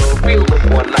your girl real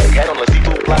late one night, had on a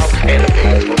see-through blouse and a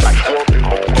pants was like walking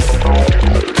home.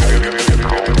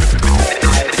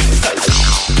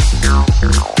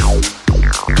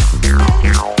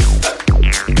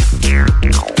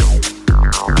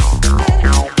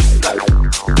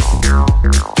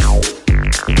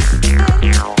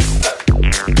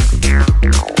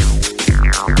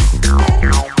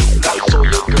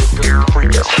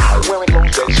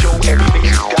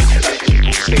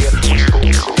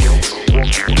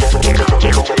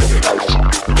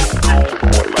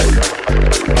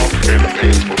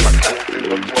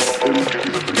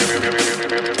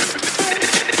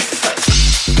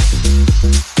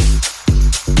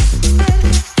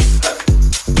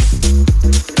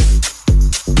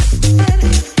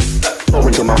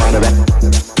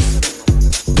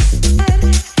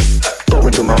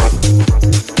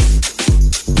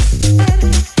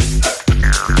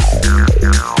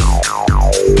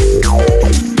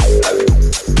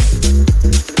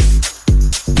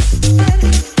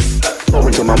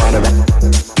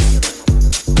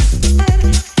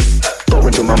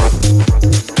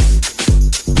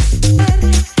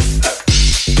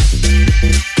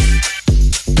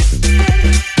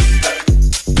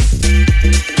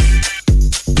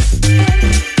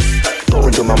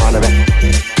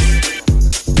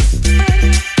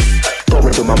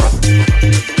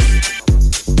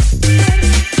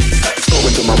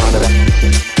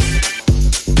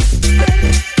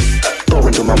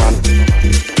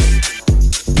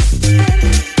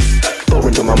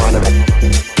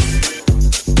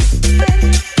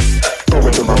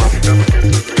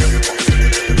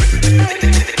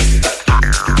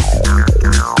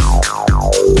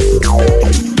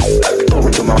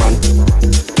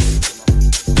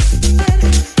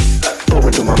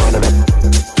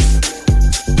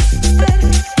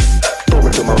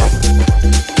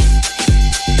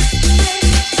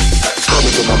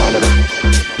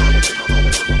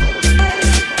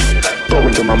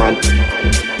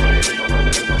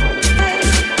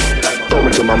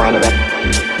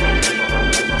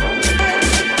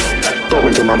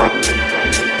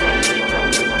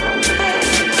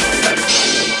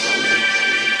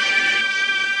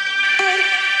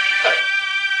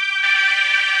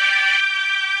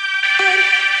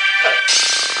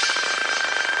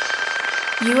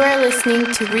 You are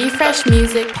listening to Refresh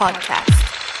Music Podcast.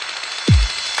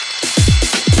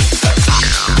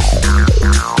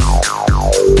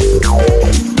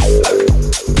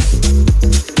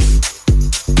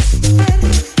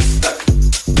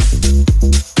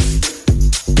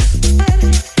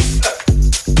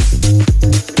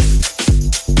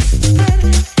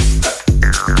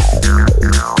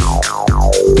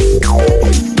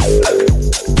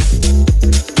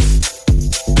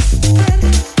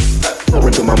 Over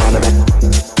to my mind,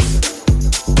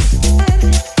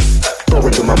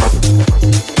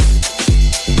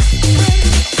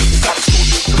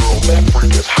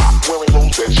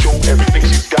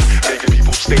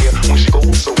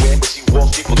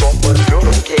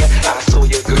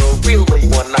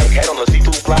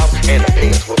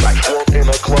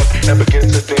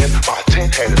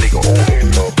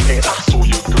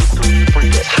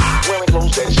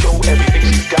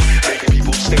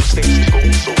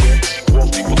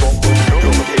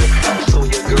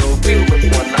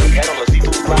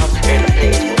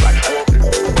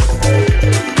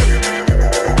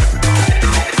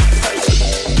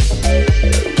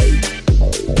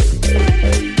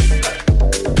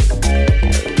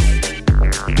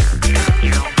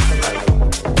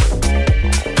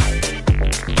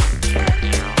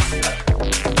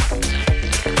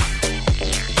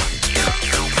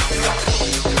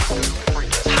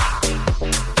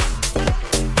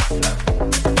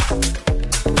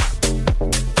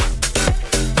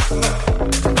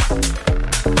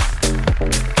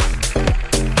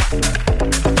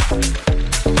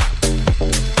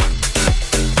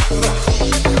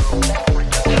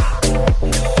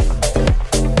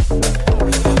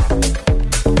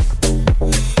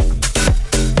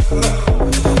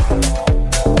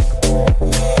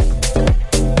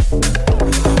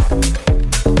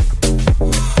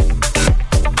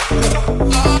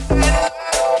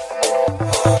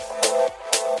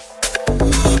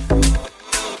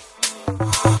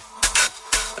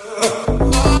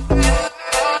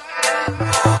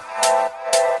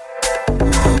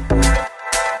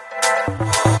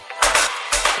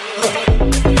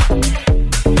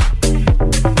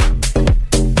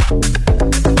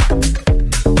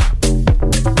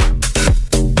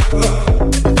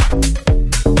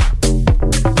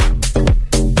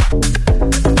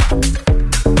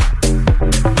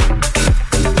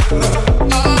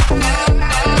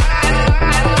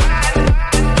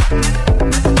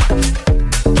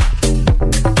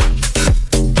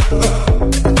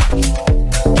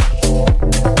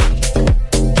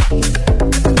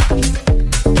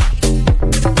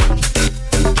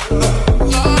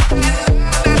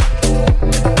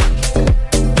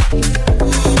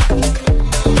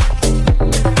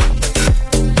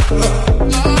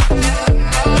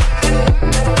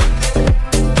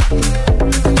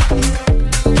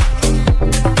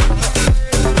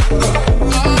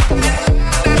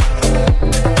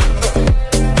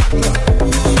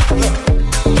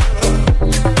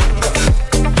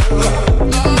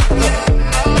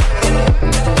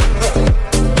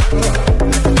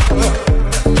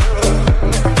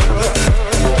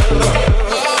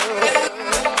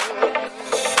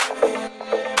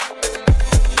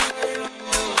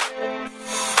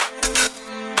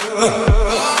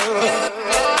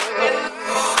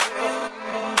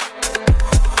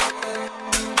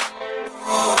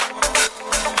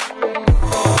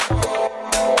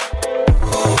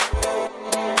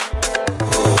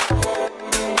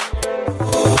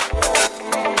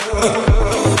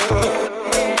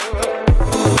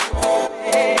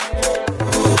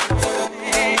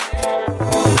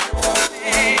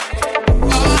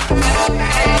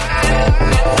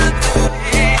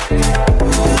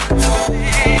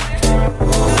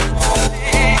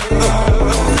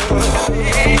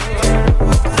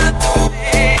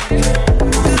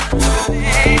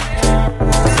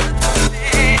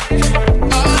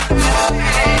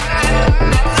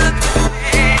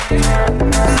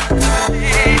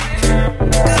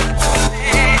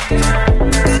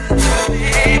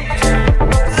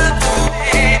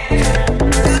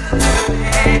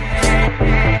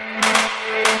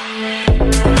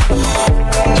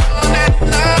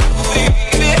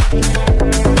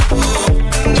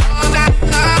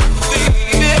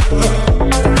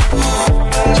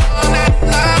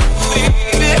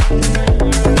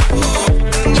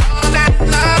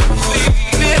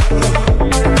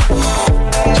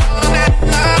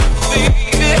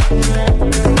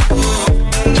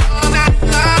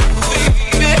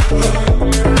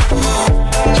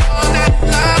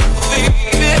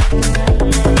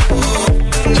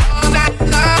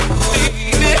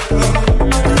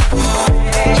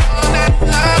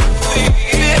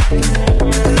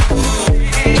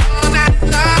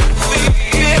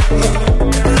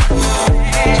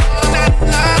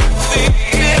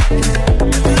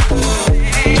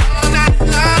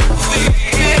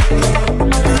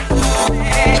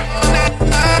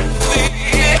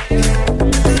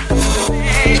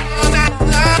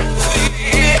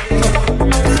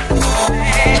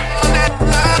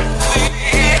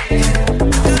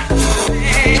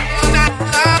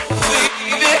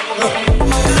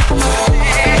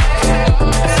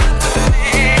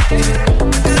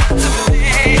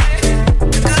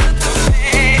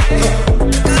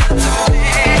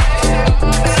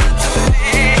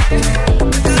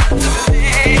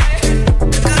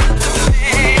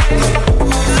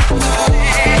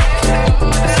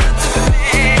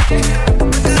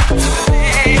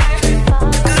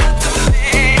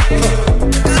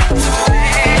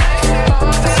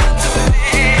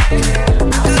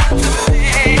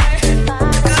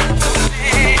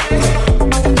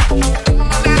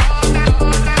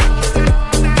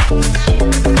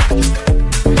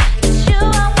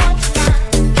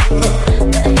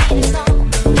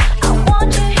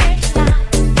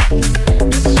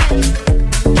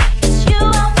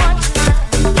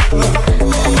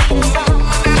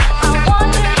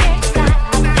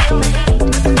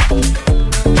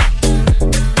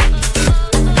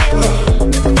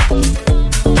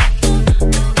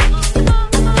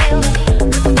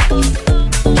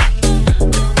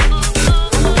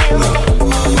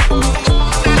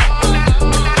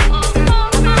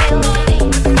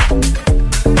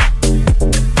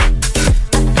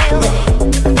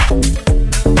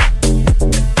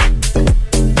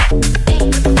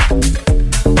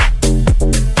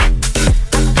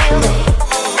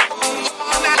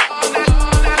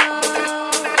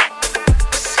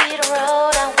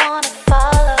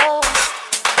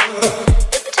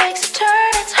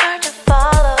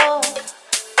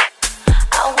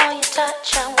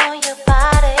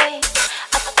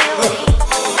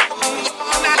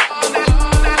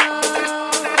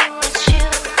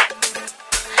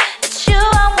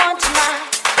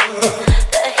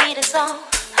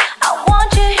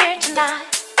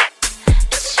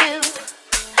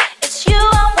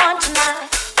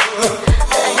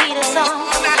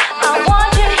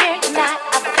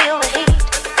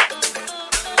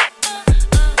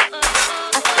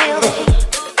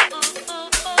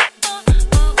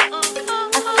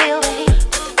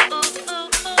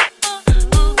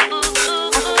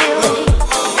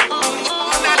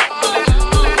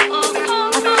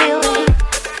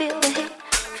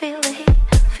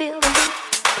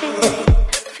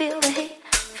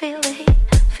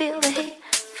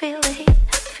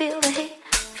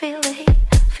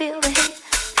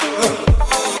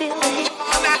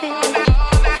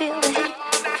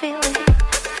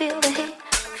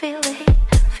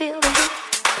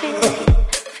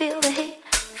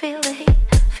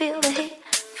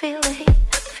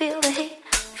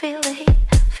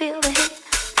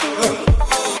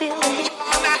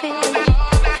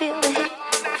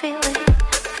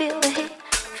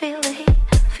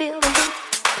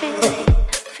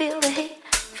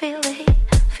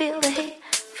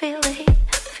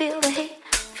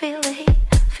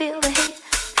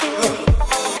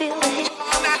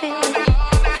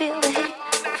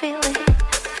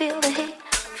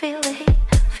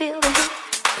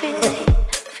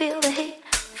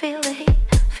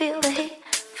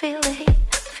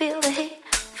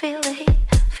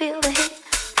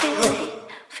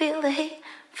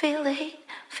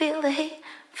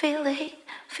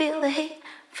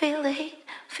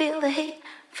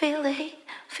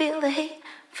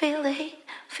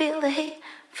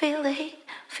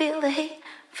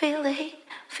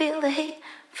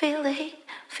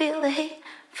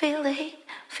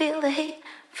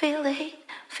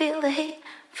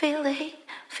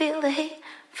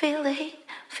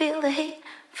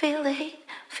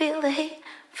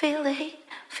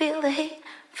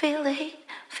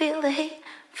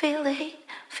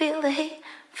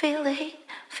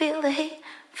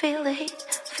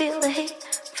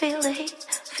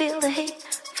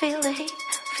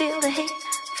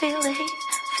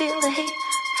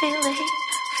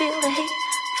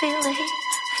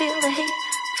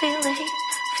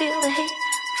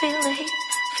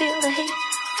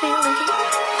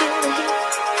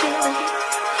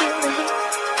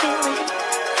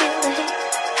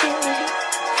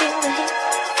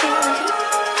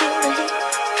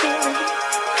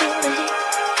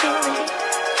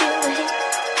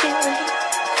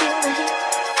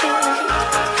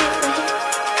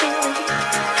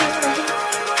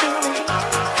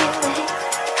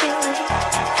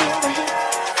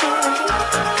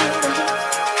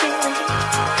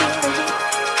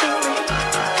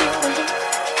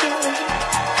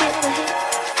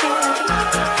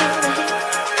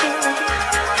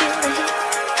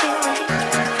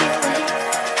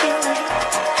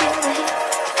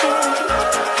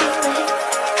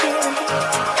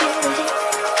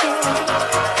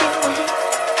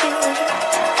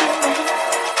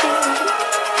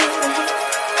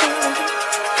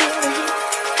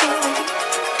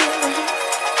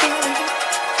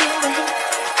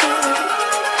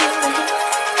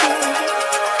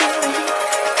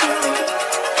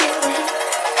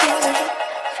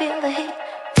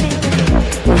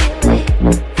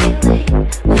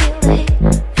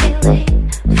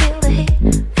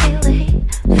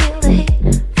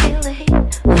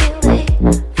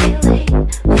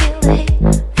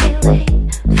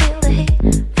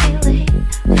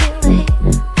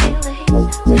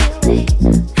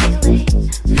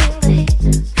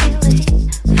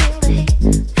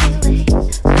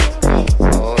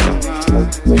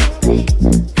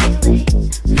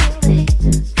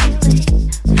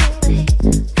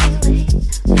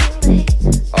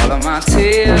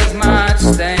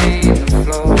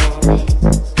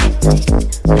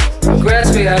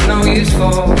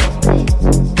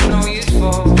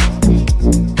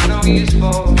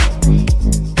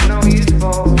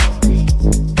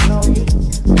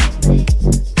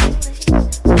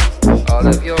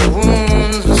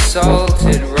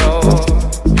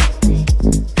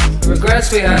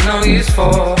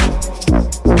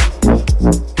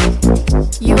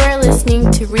 You are listening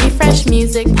to Refresh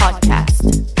Music Podcast.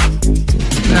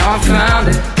 Now I found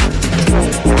it.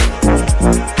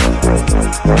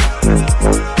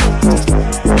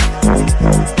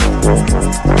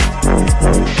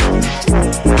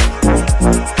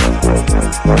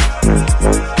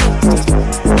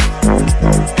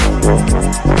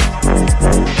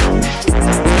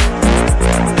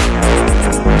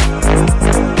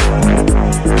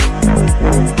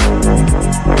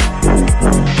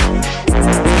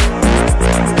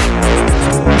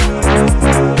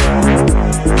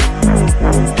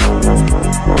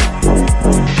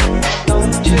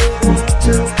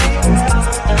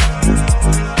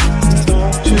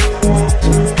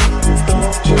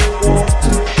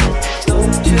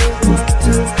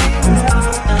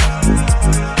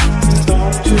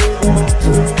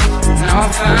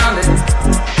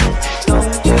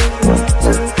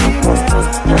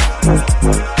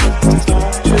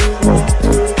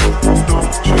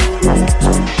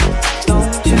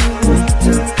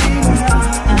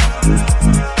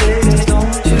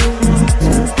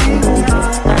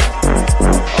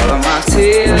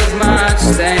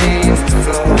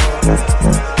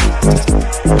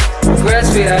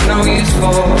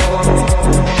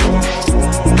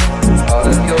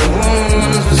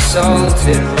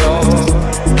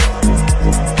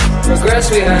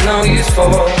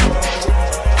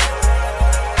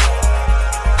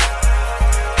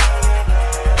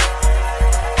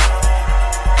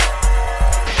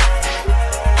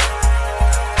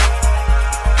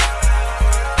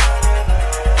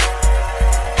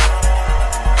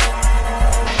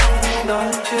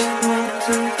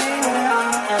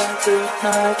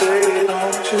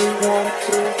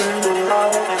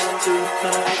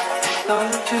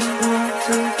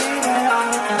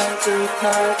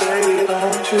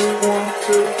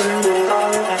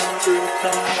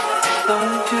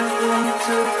 Don't you want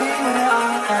to be where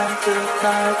I am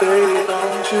tonight, baby,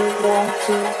 don't you want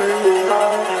to be where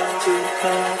I am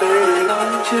tonight, baby,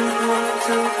 don't you want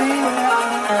to be where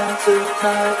I am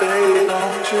tonight, baby,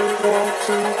 don't you want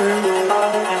to be where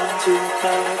I am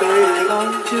tonight, baby,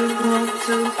 don't you want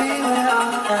to be where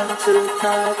I am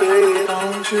tonight, baby,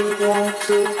 don't you want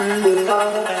to be where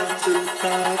I am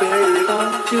tonight, baby,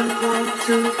 don't you want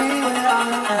to be where I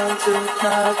am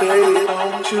tonight, baby,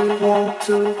 don't you want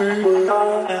to be where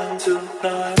I am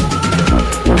tonight.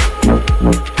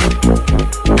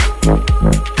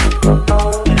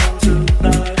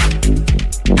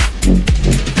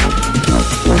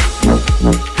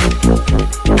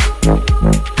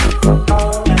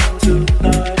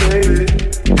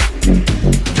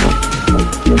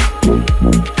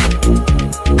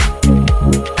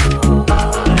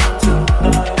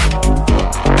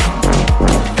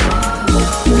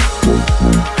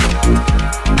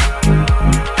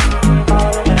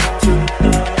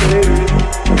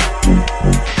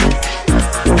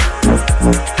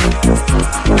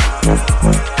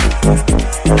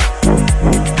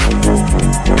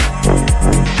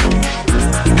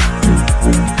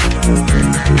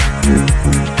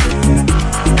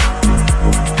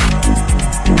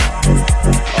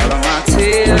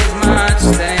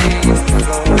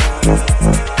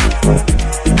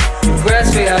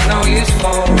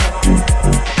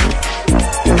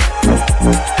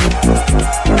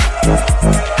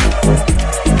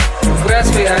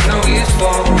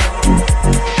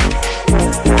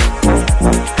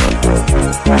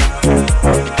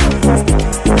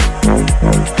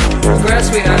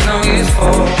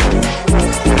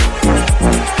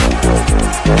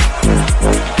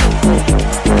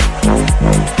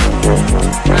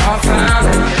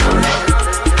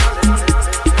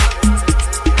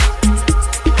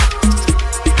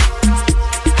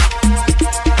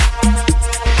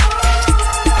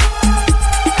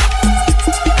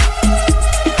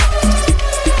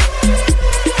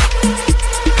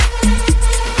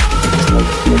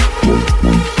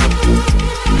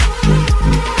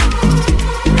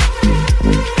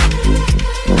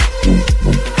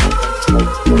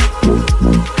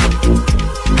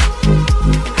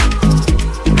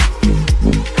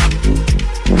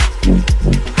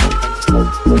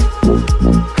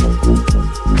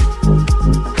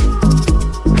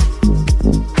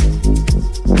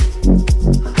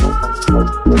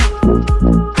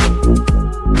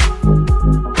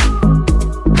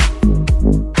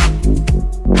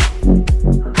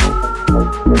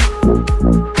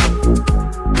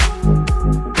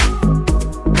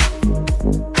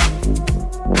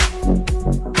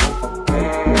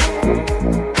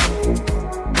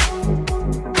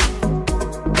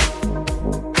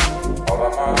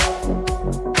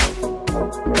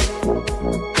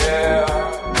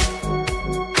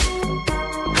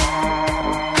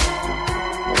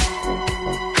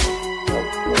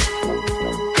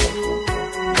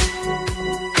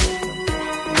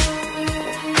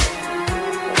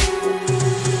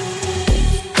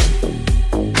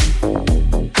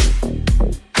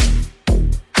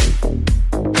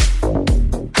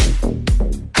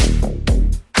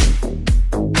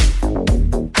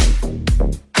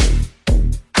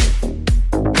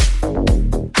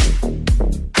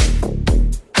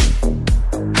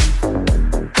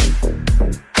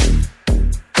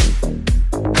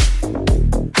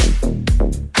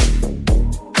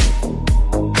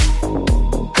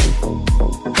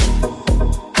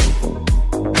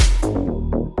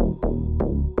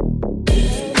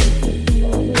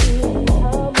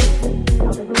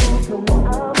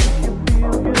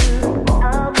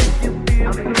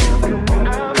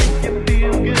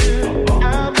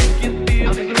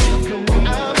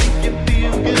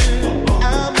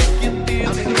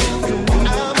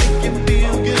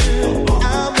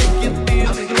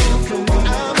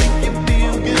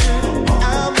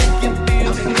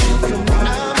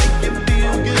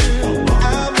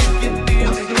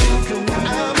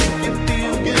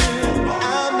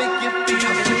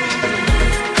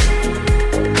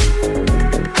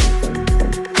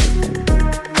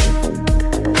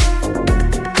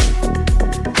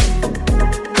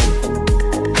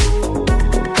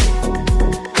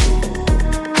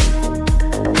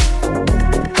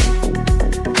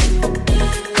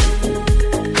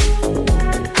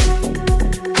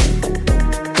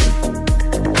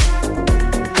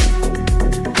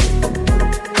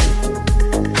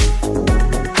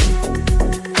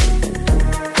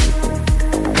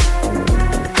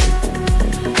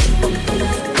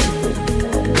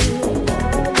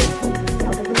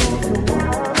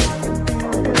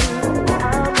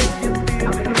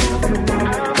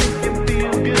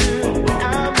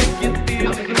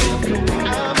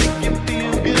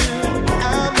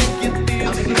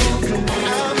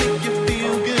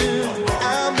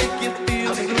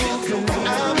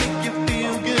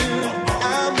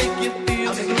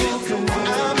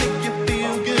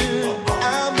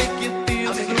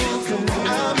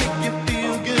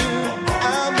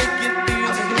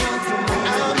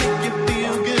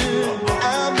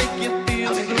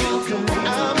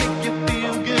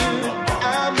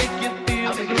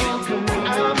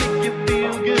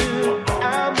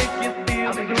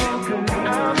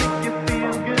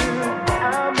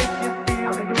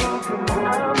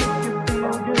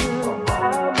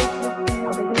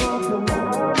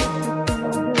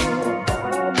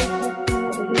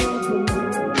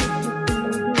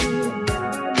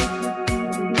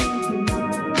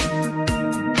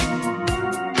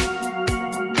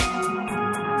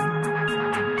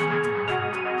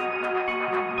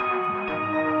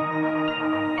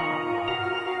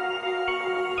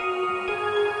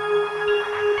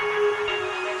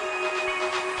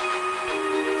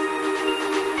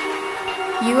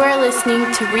 You are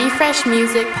listening to Refresh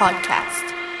Music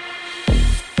Podcast.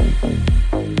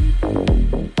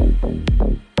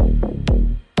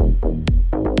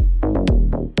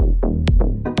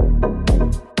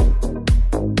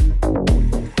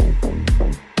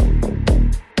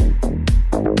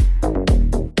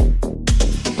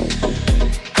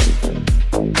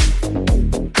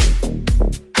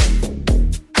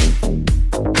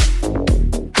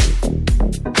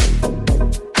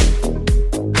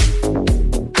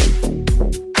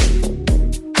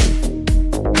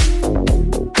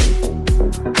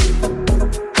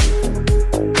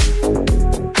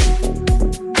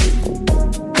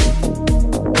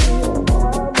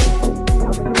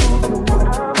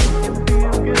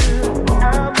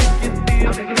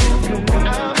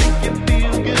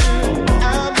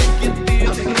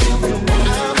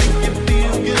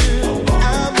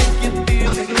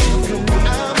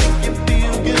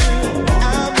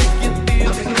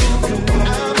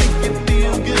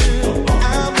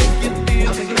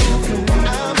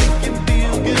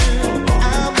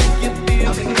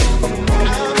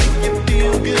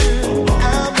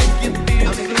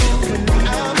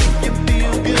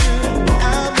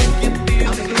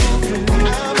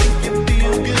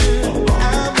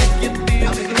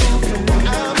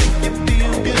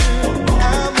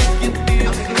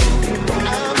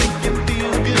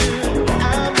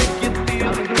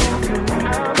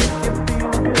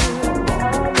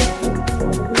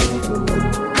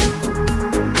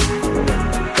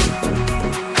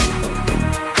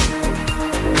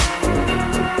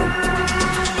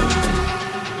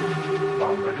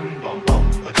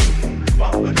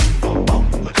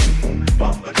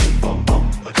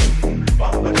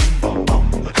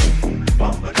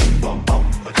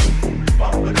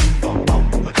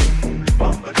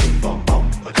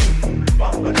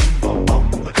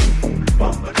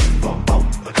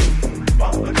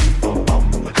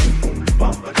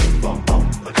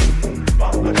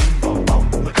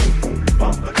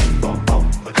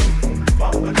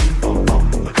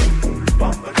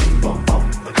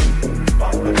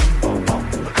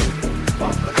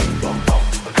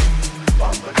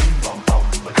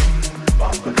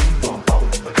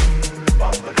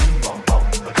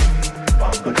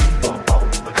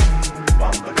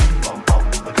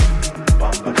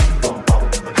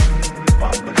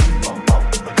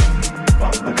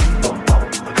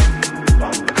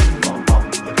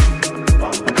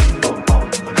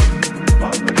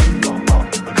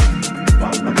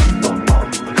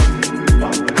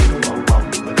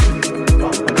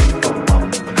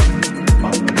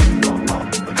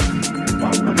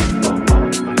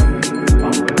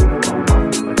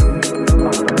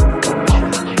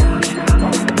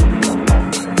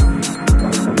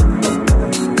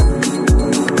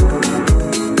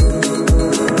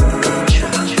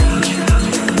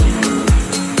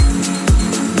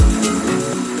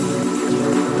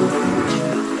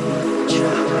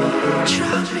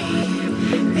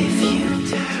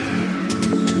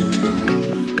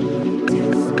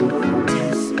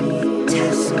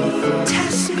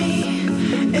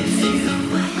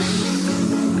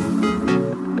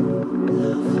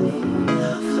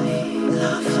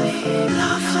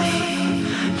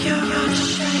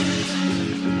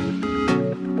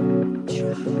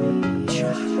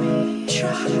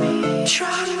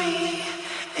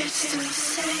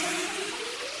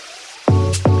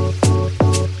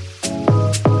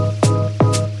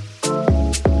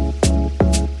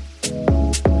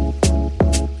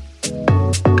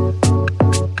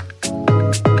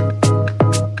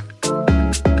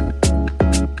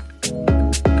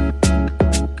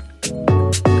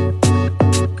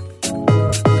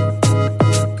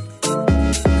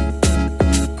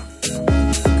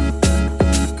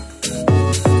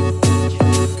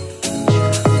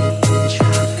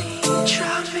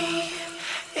 Try me.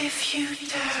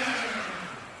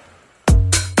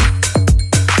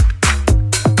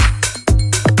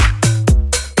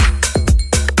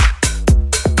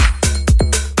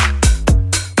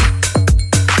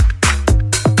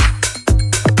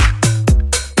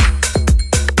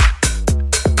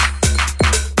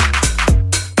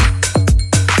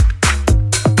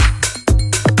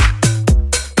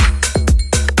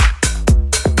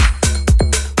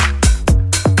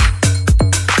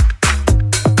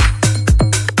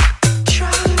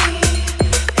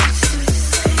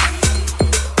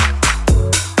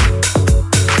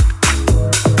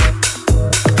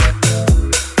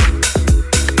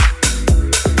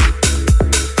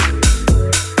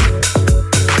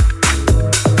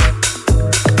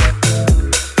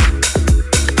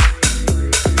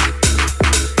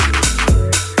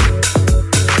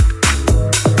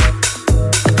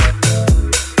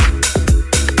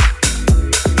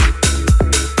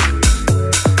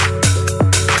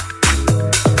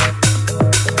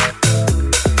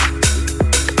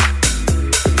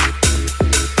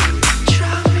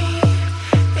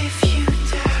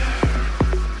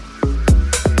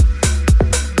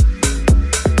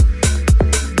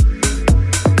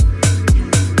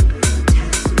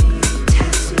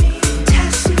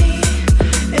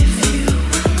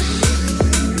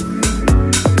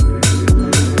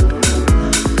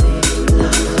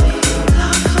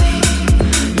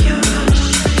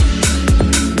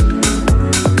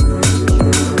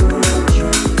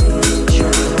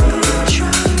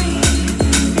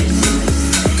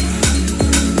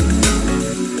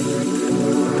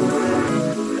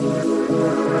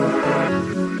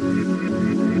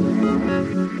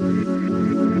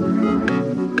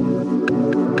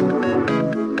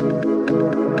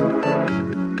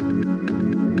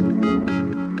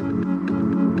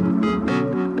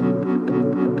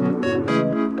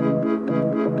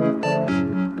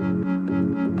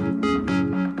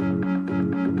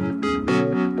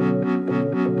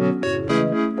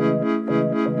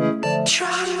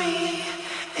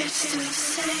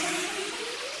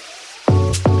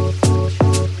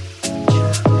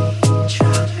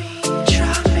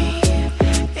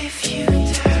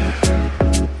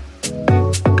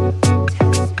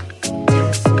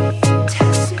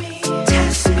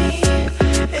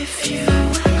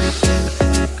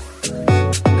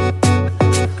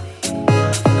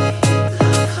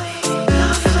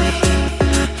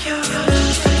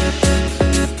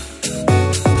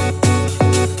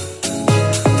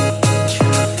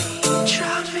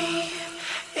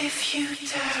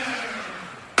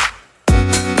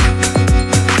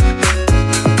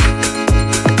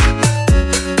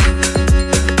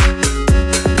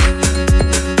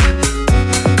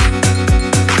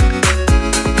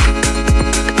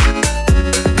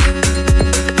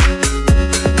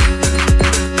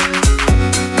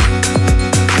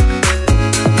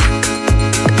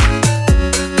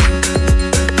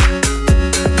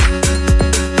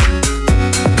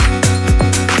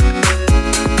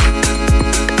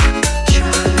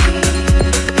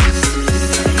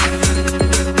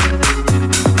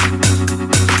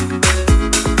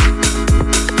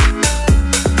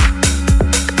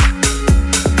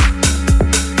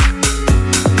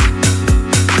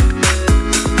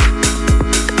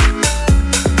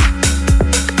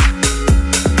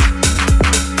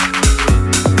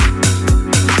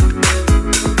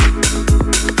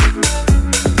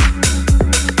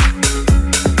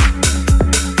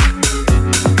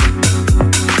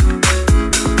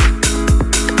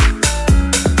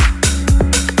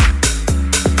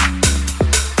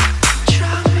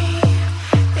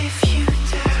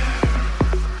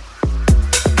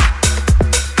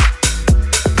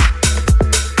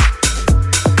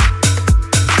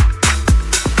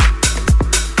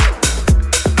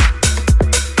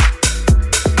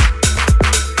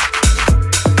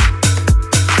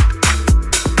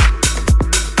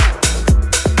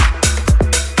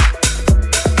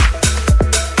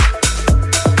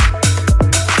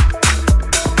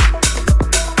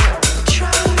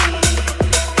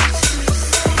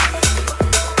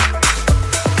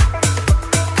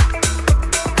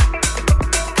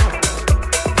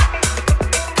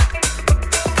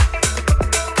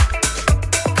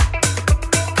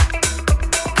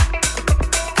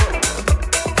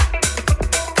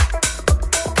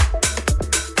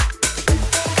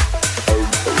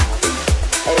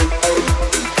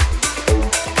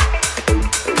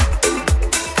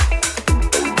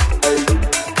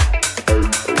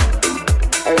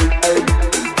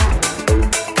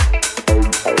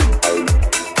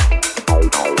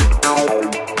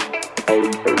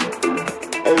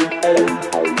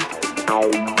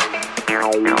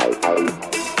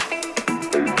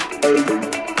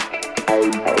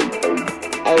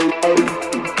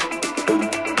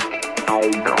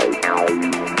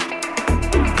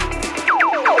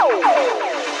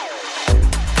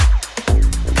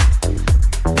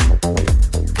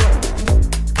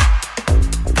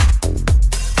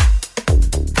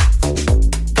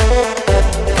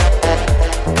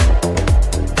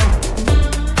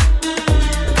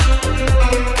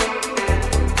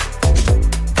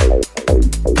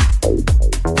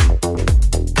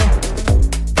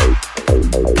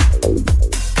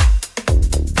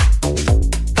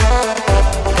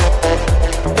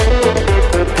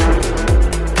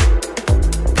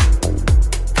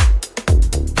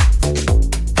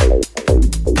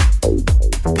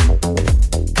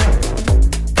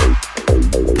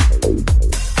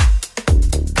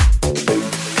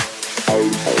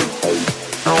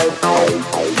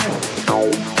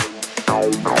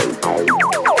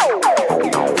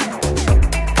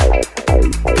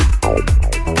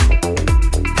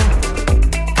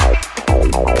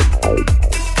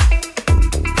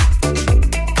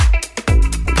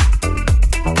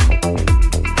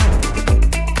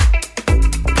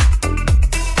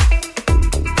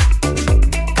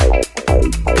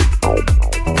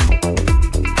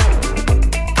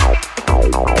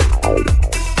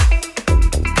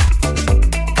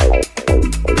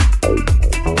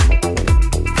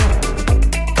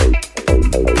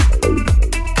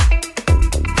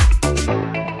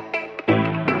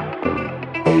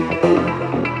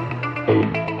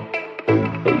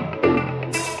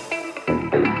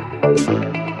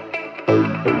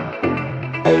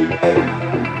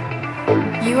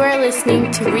 You are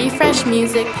listening to Refresh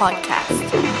Music Podcast.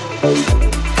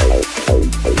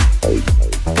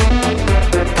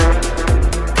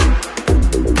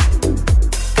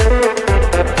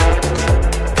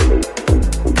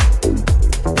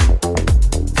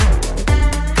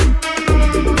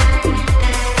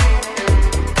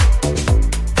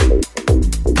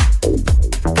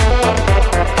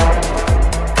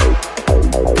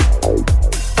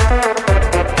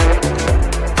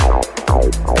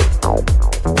 Out.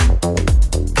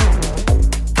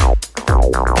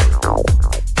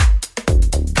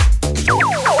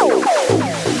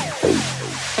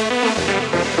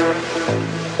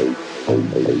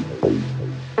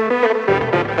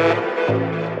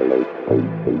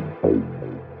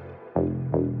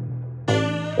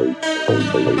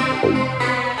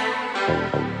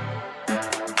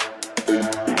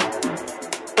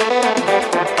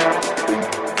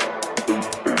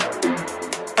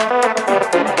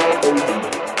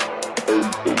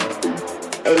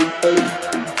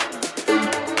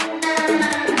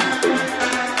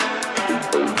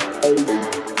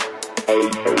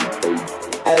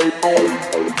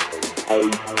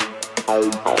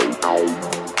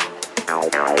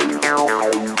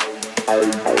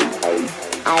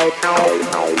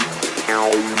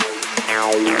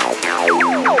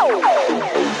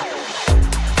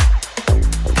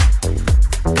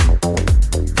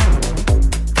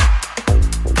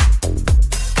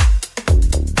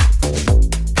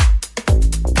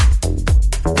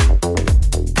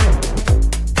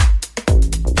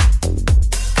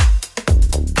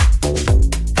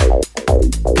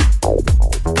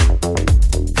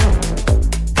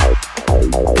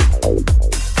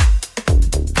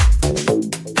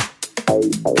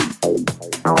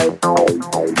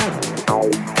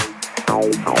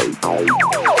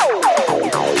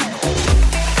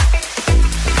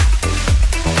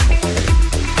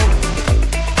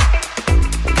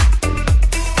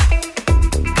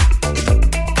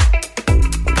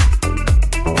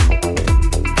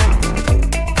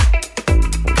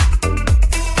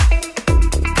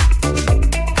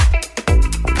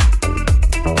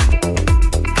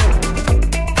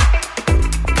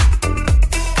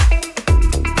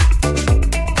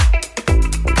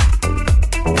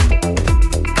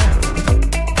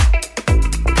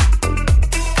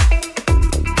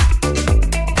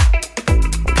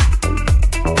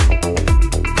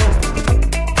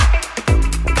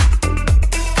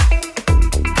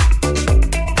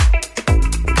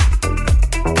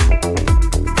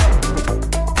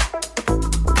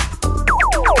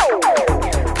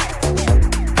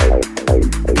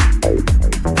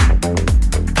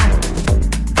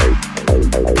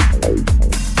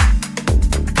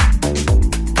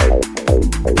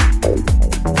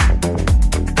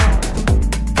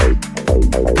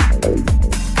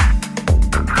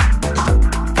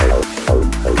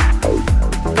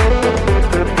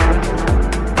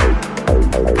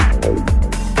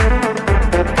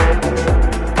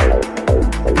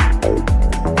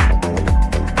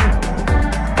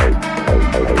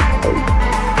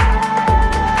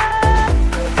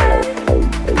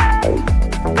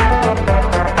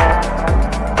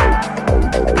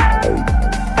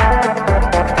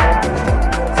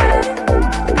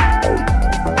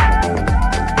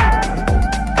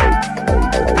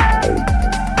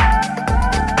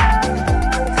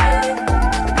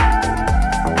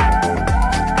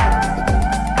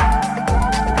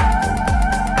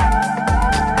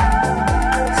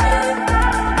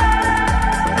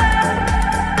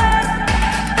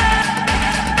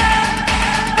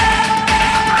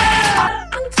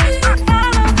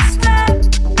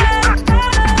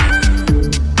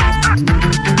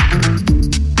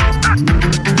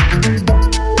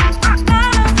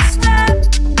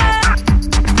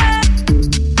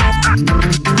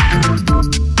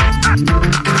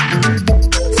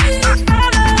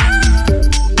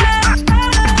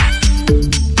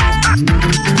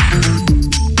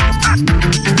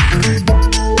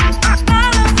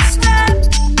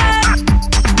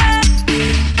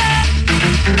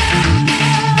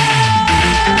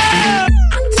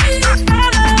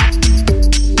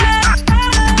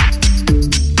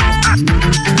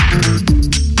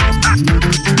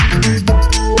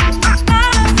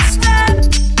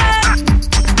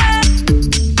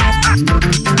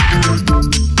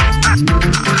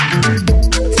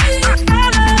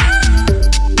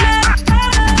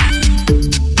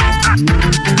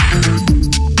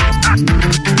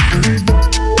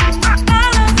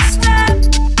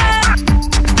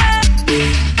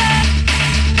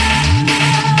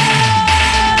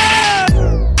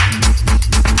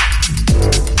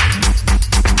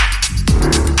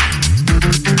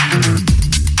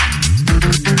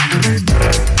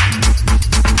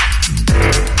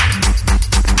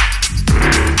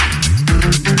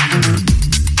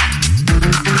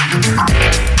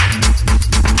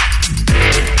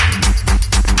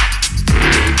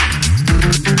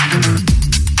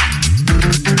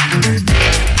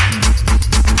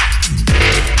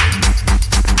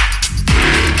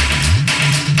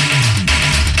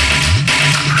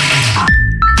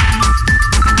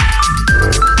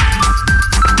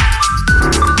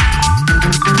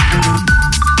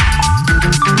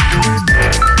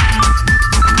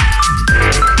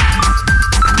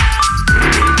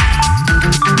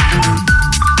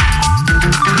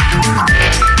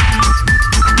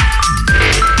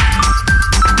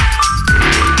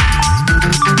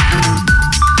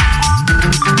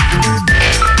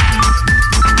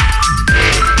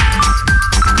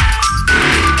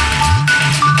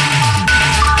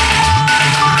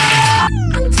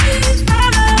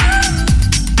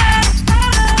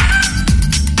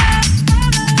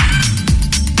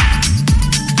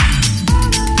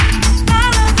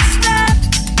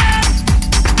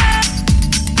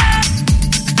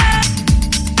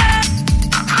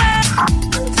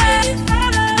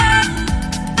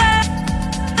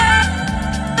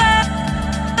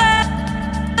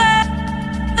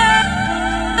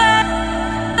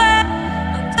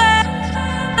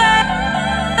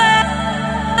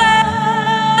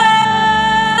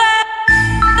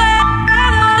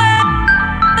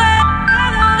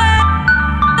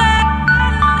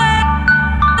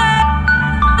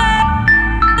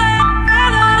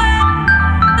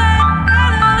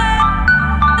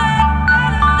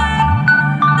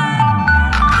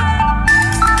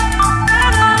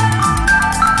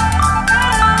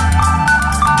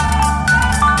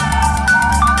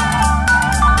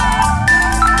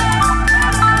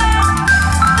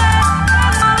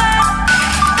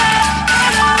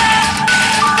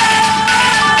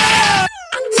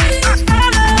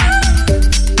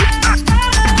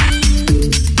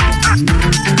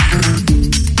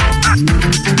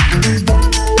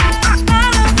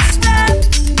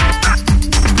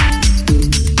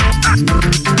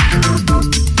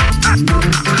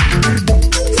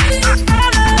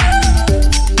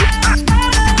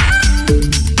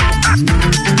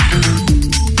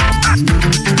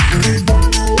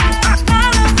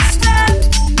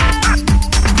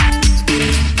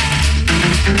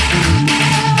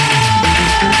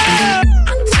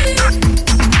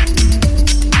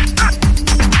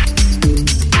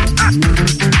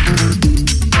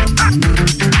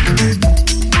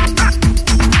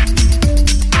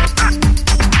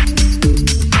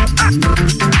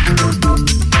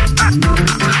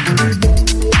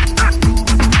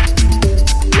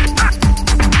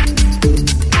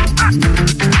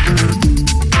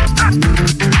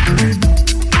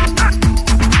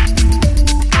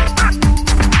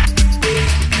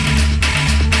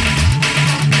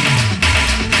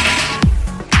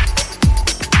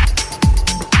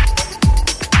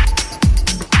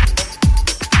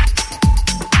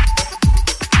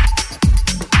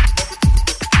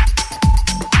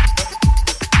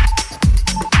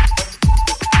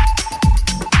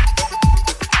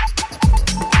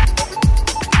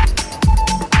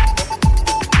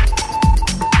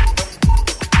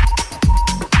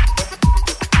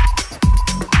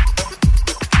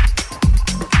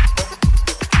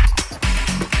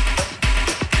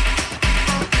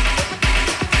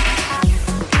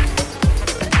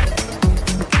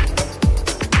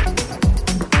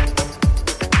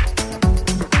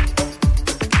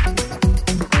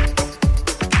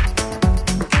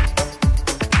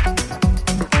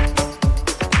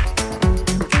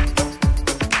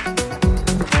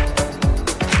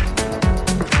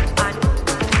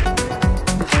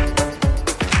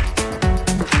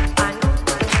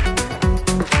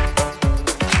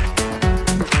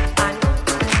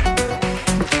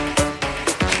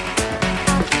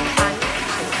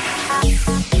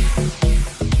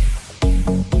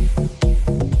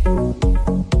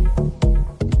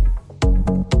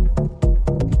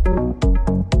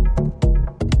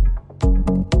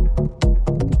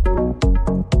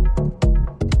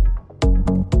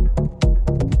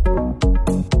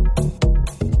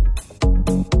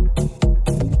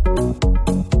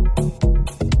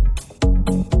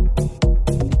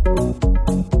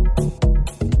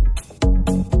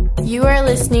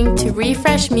 listening to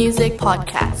Refresh Music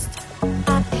Podcast.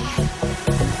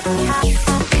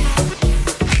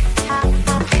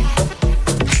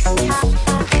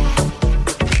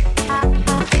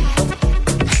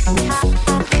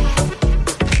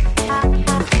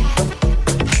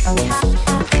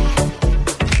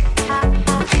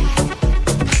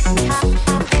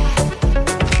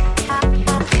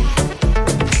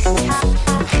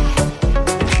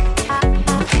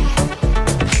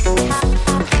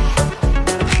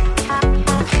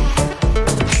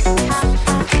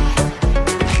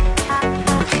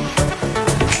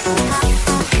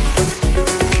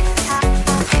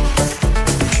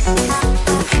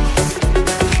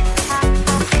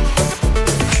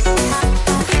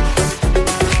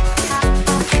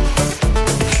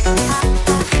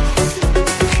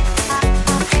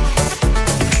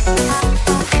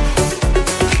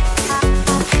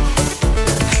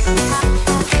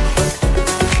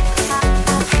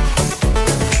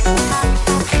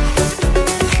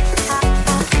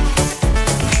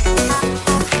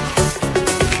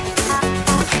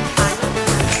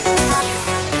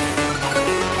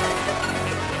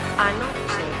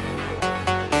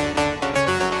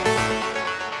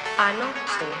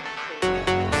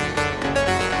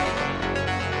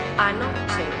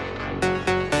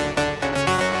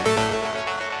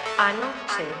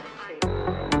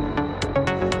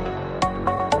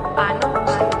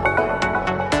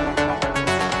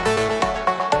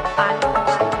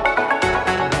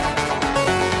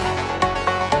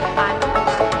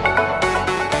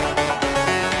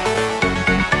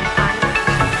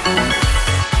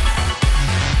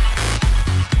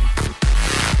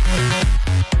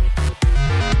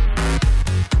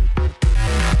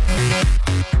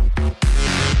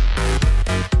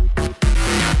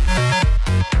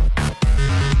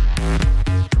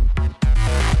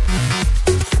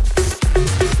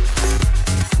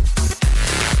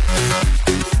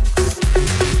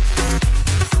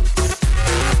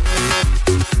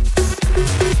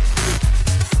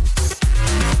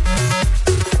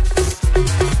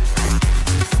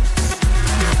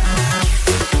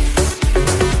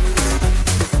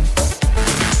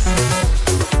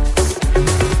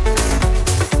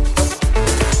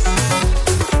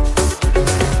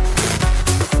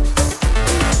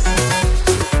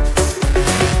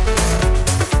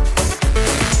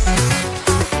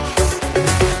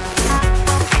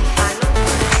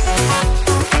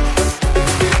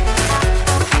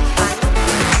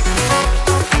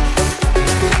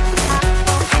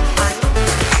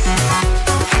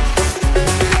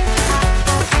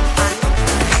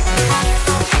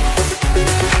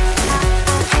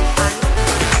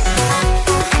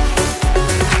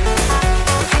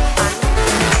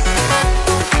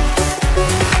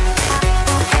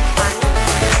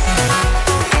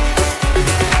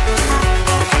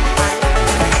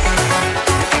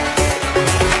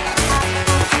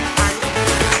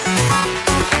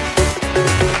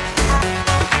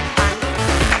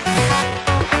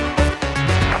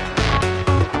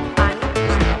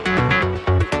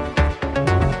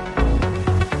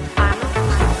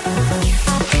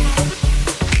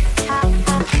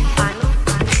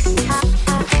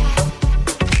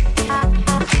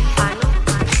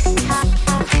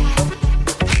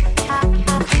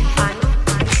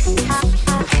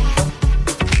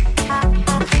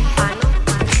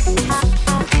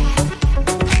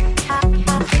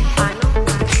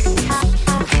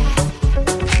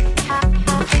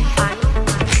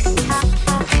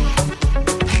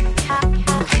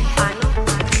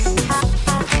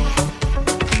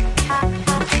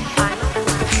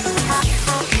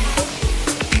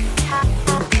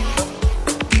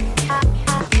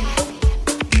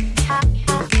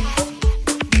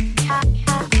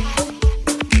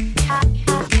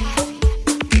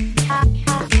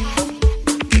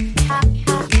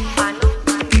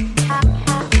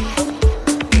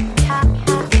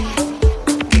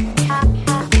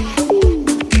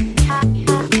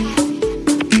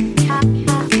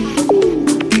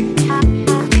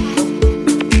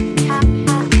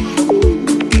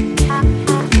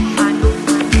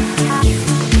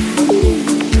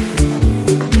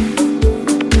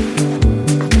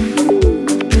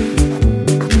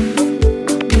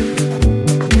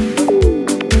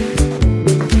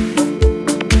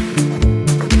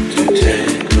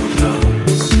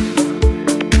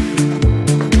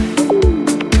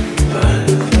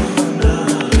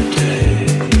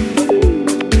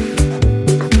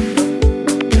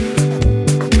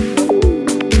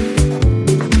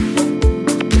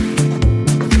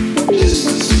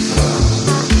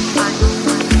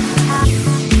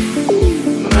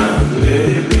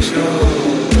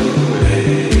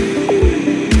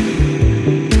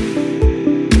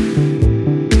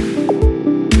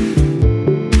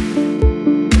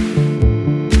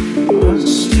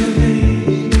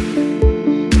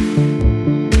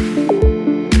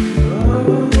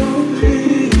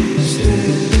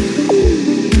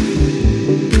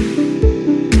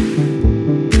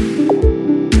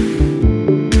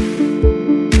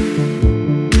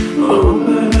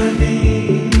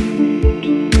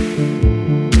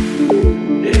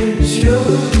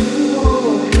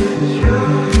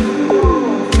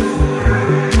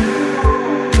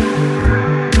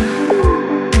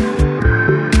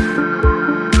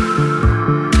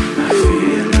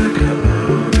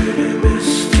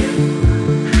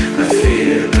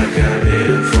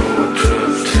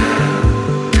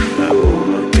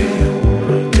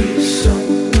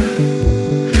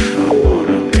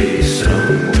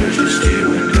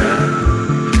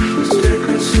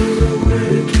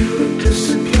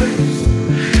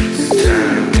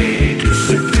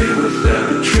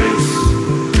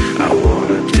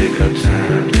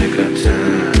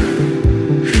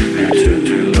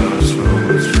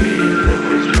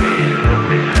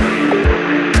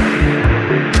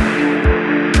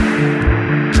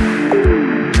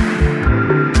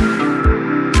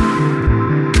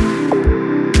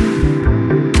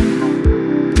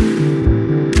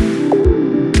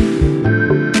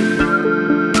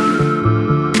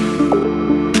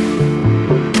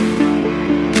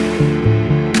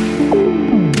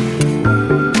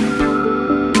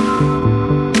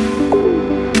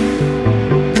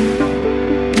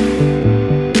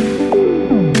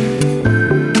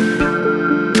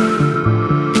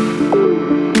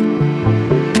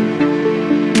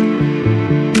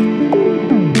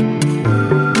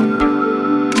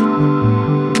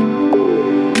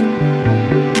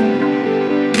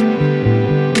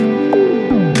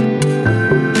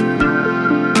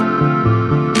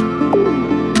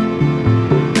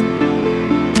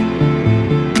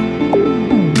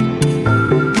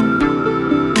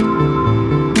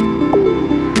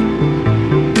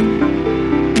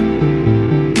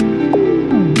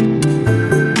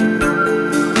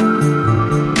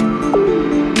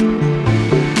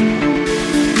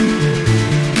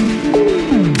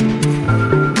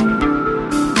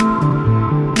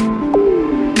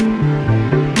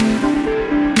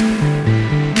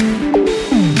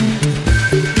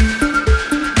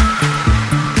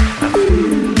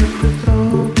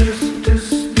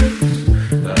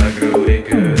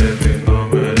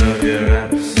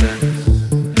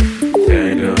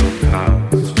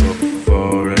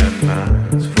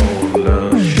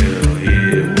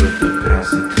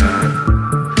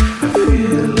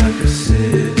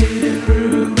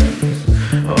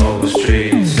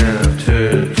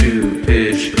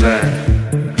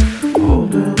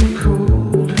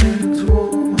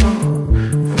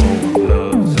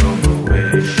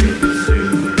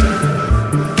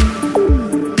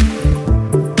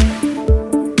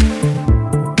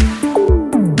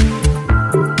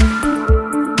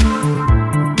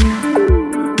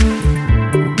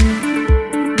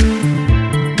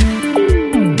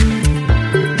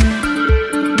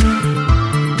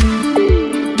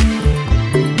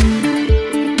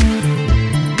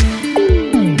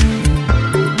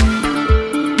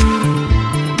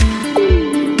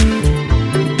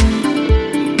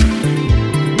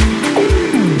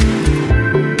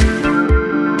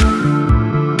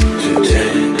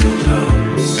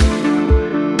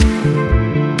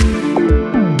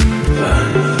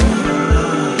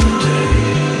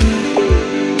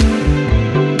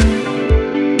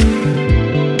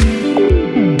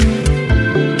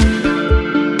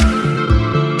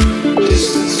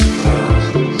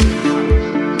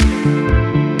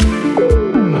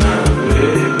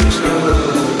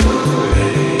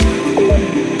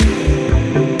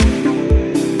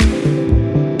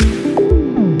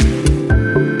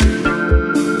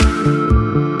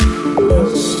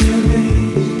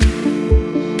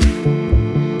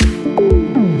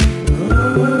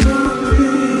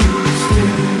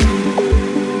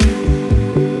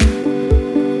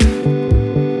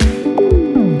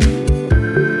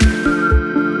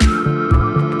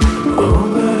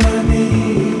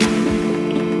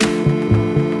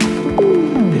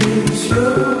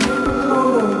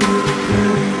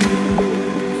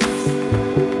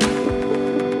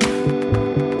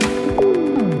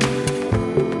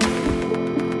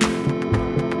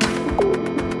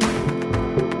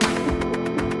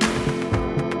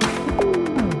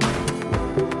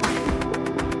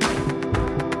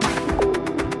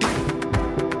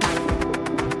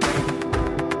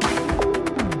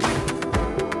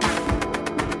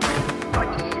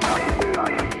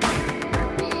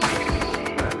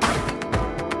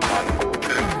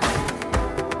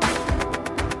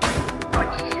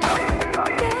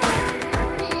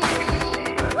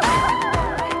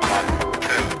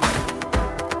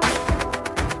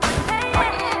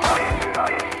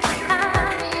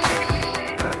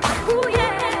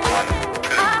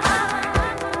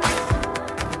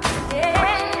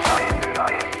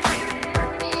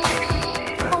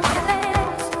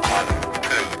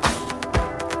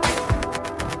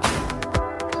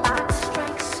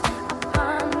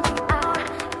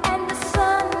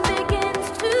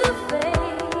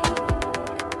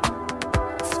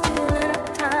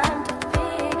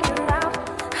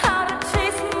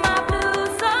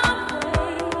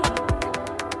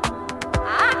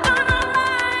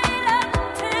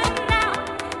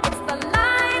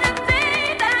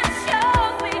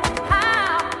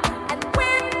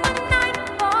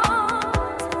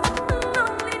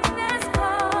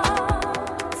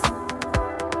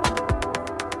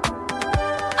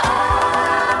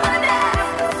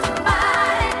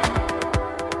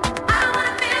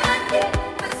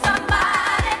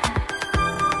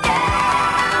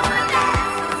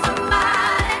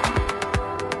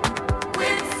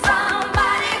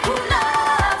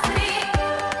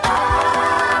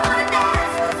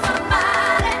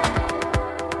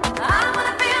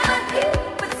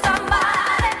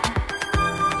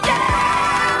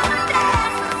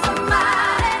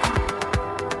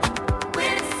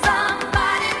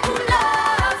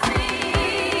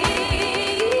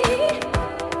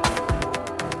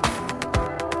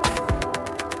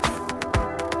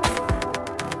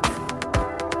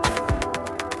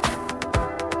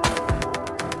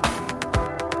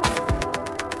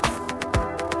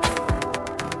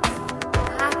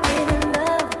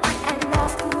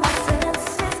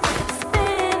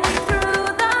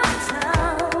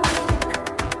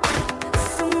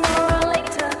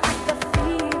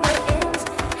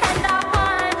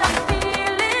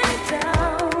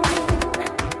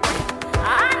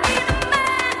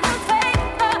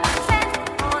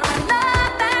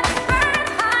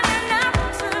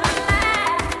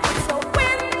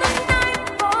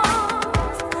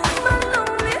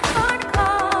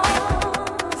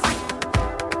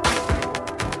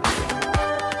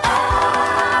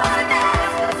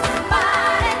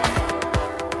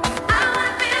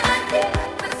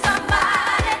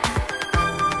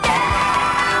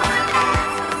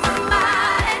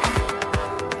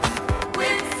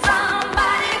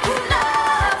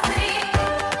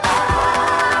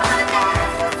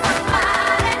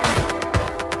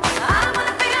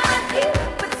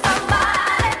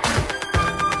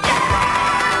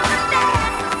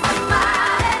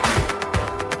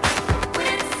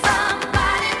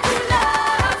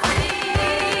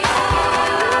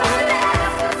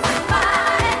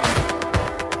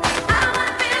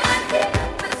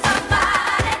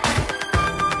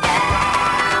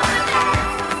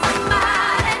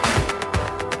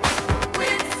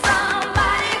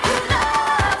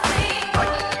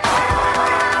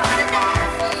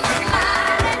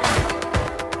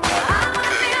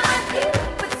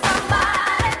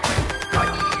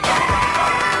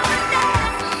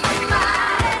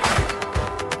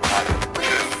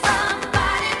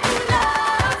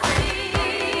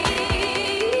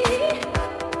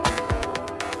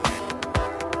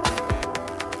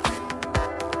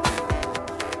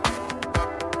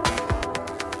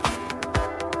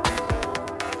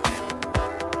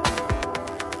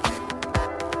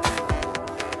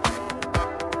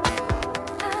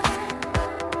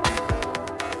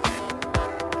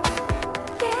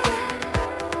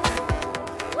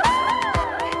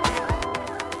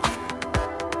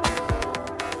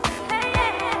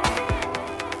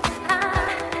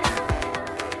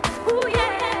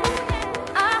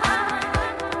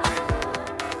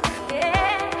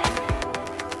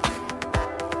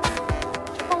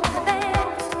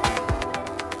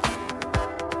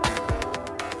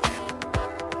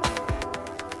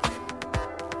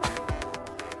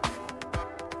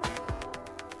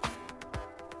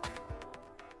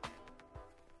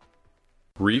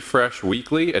 Refresh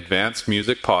Weekly Advanced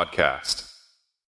Music Podcast.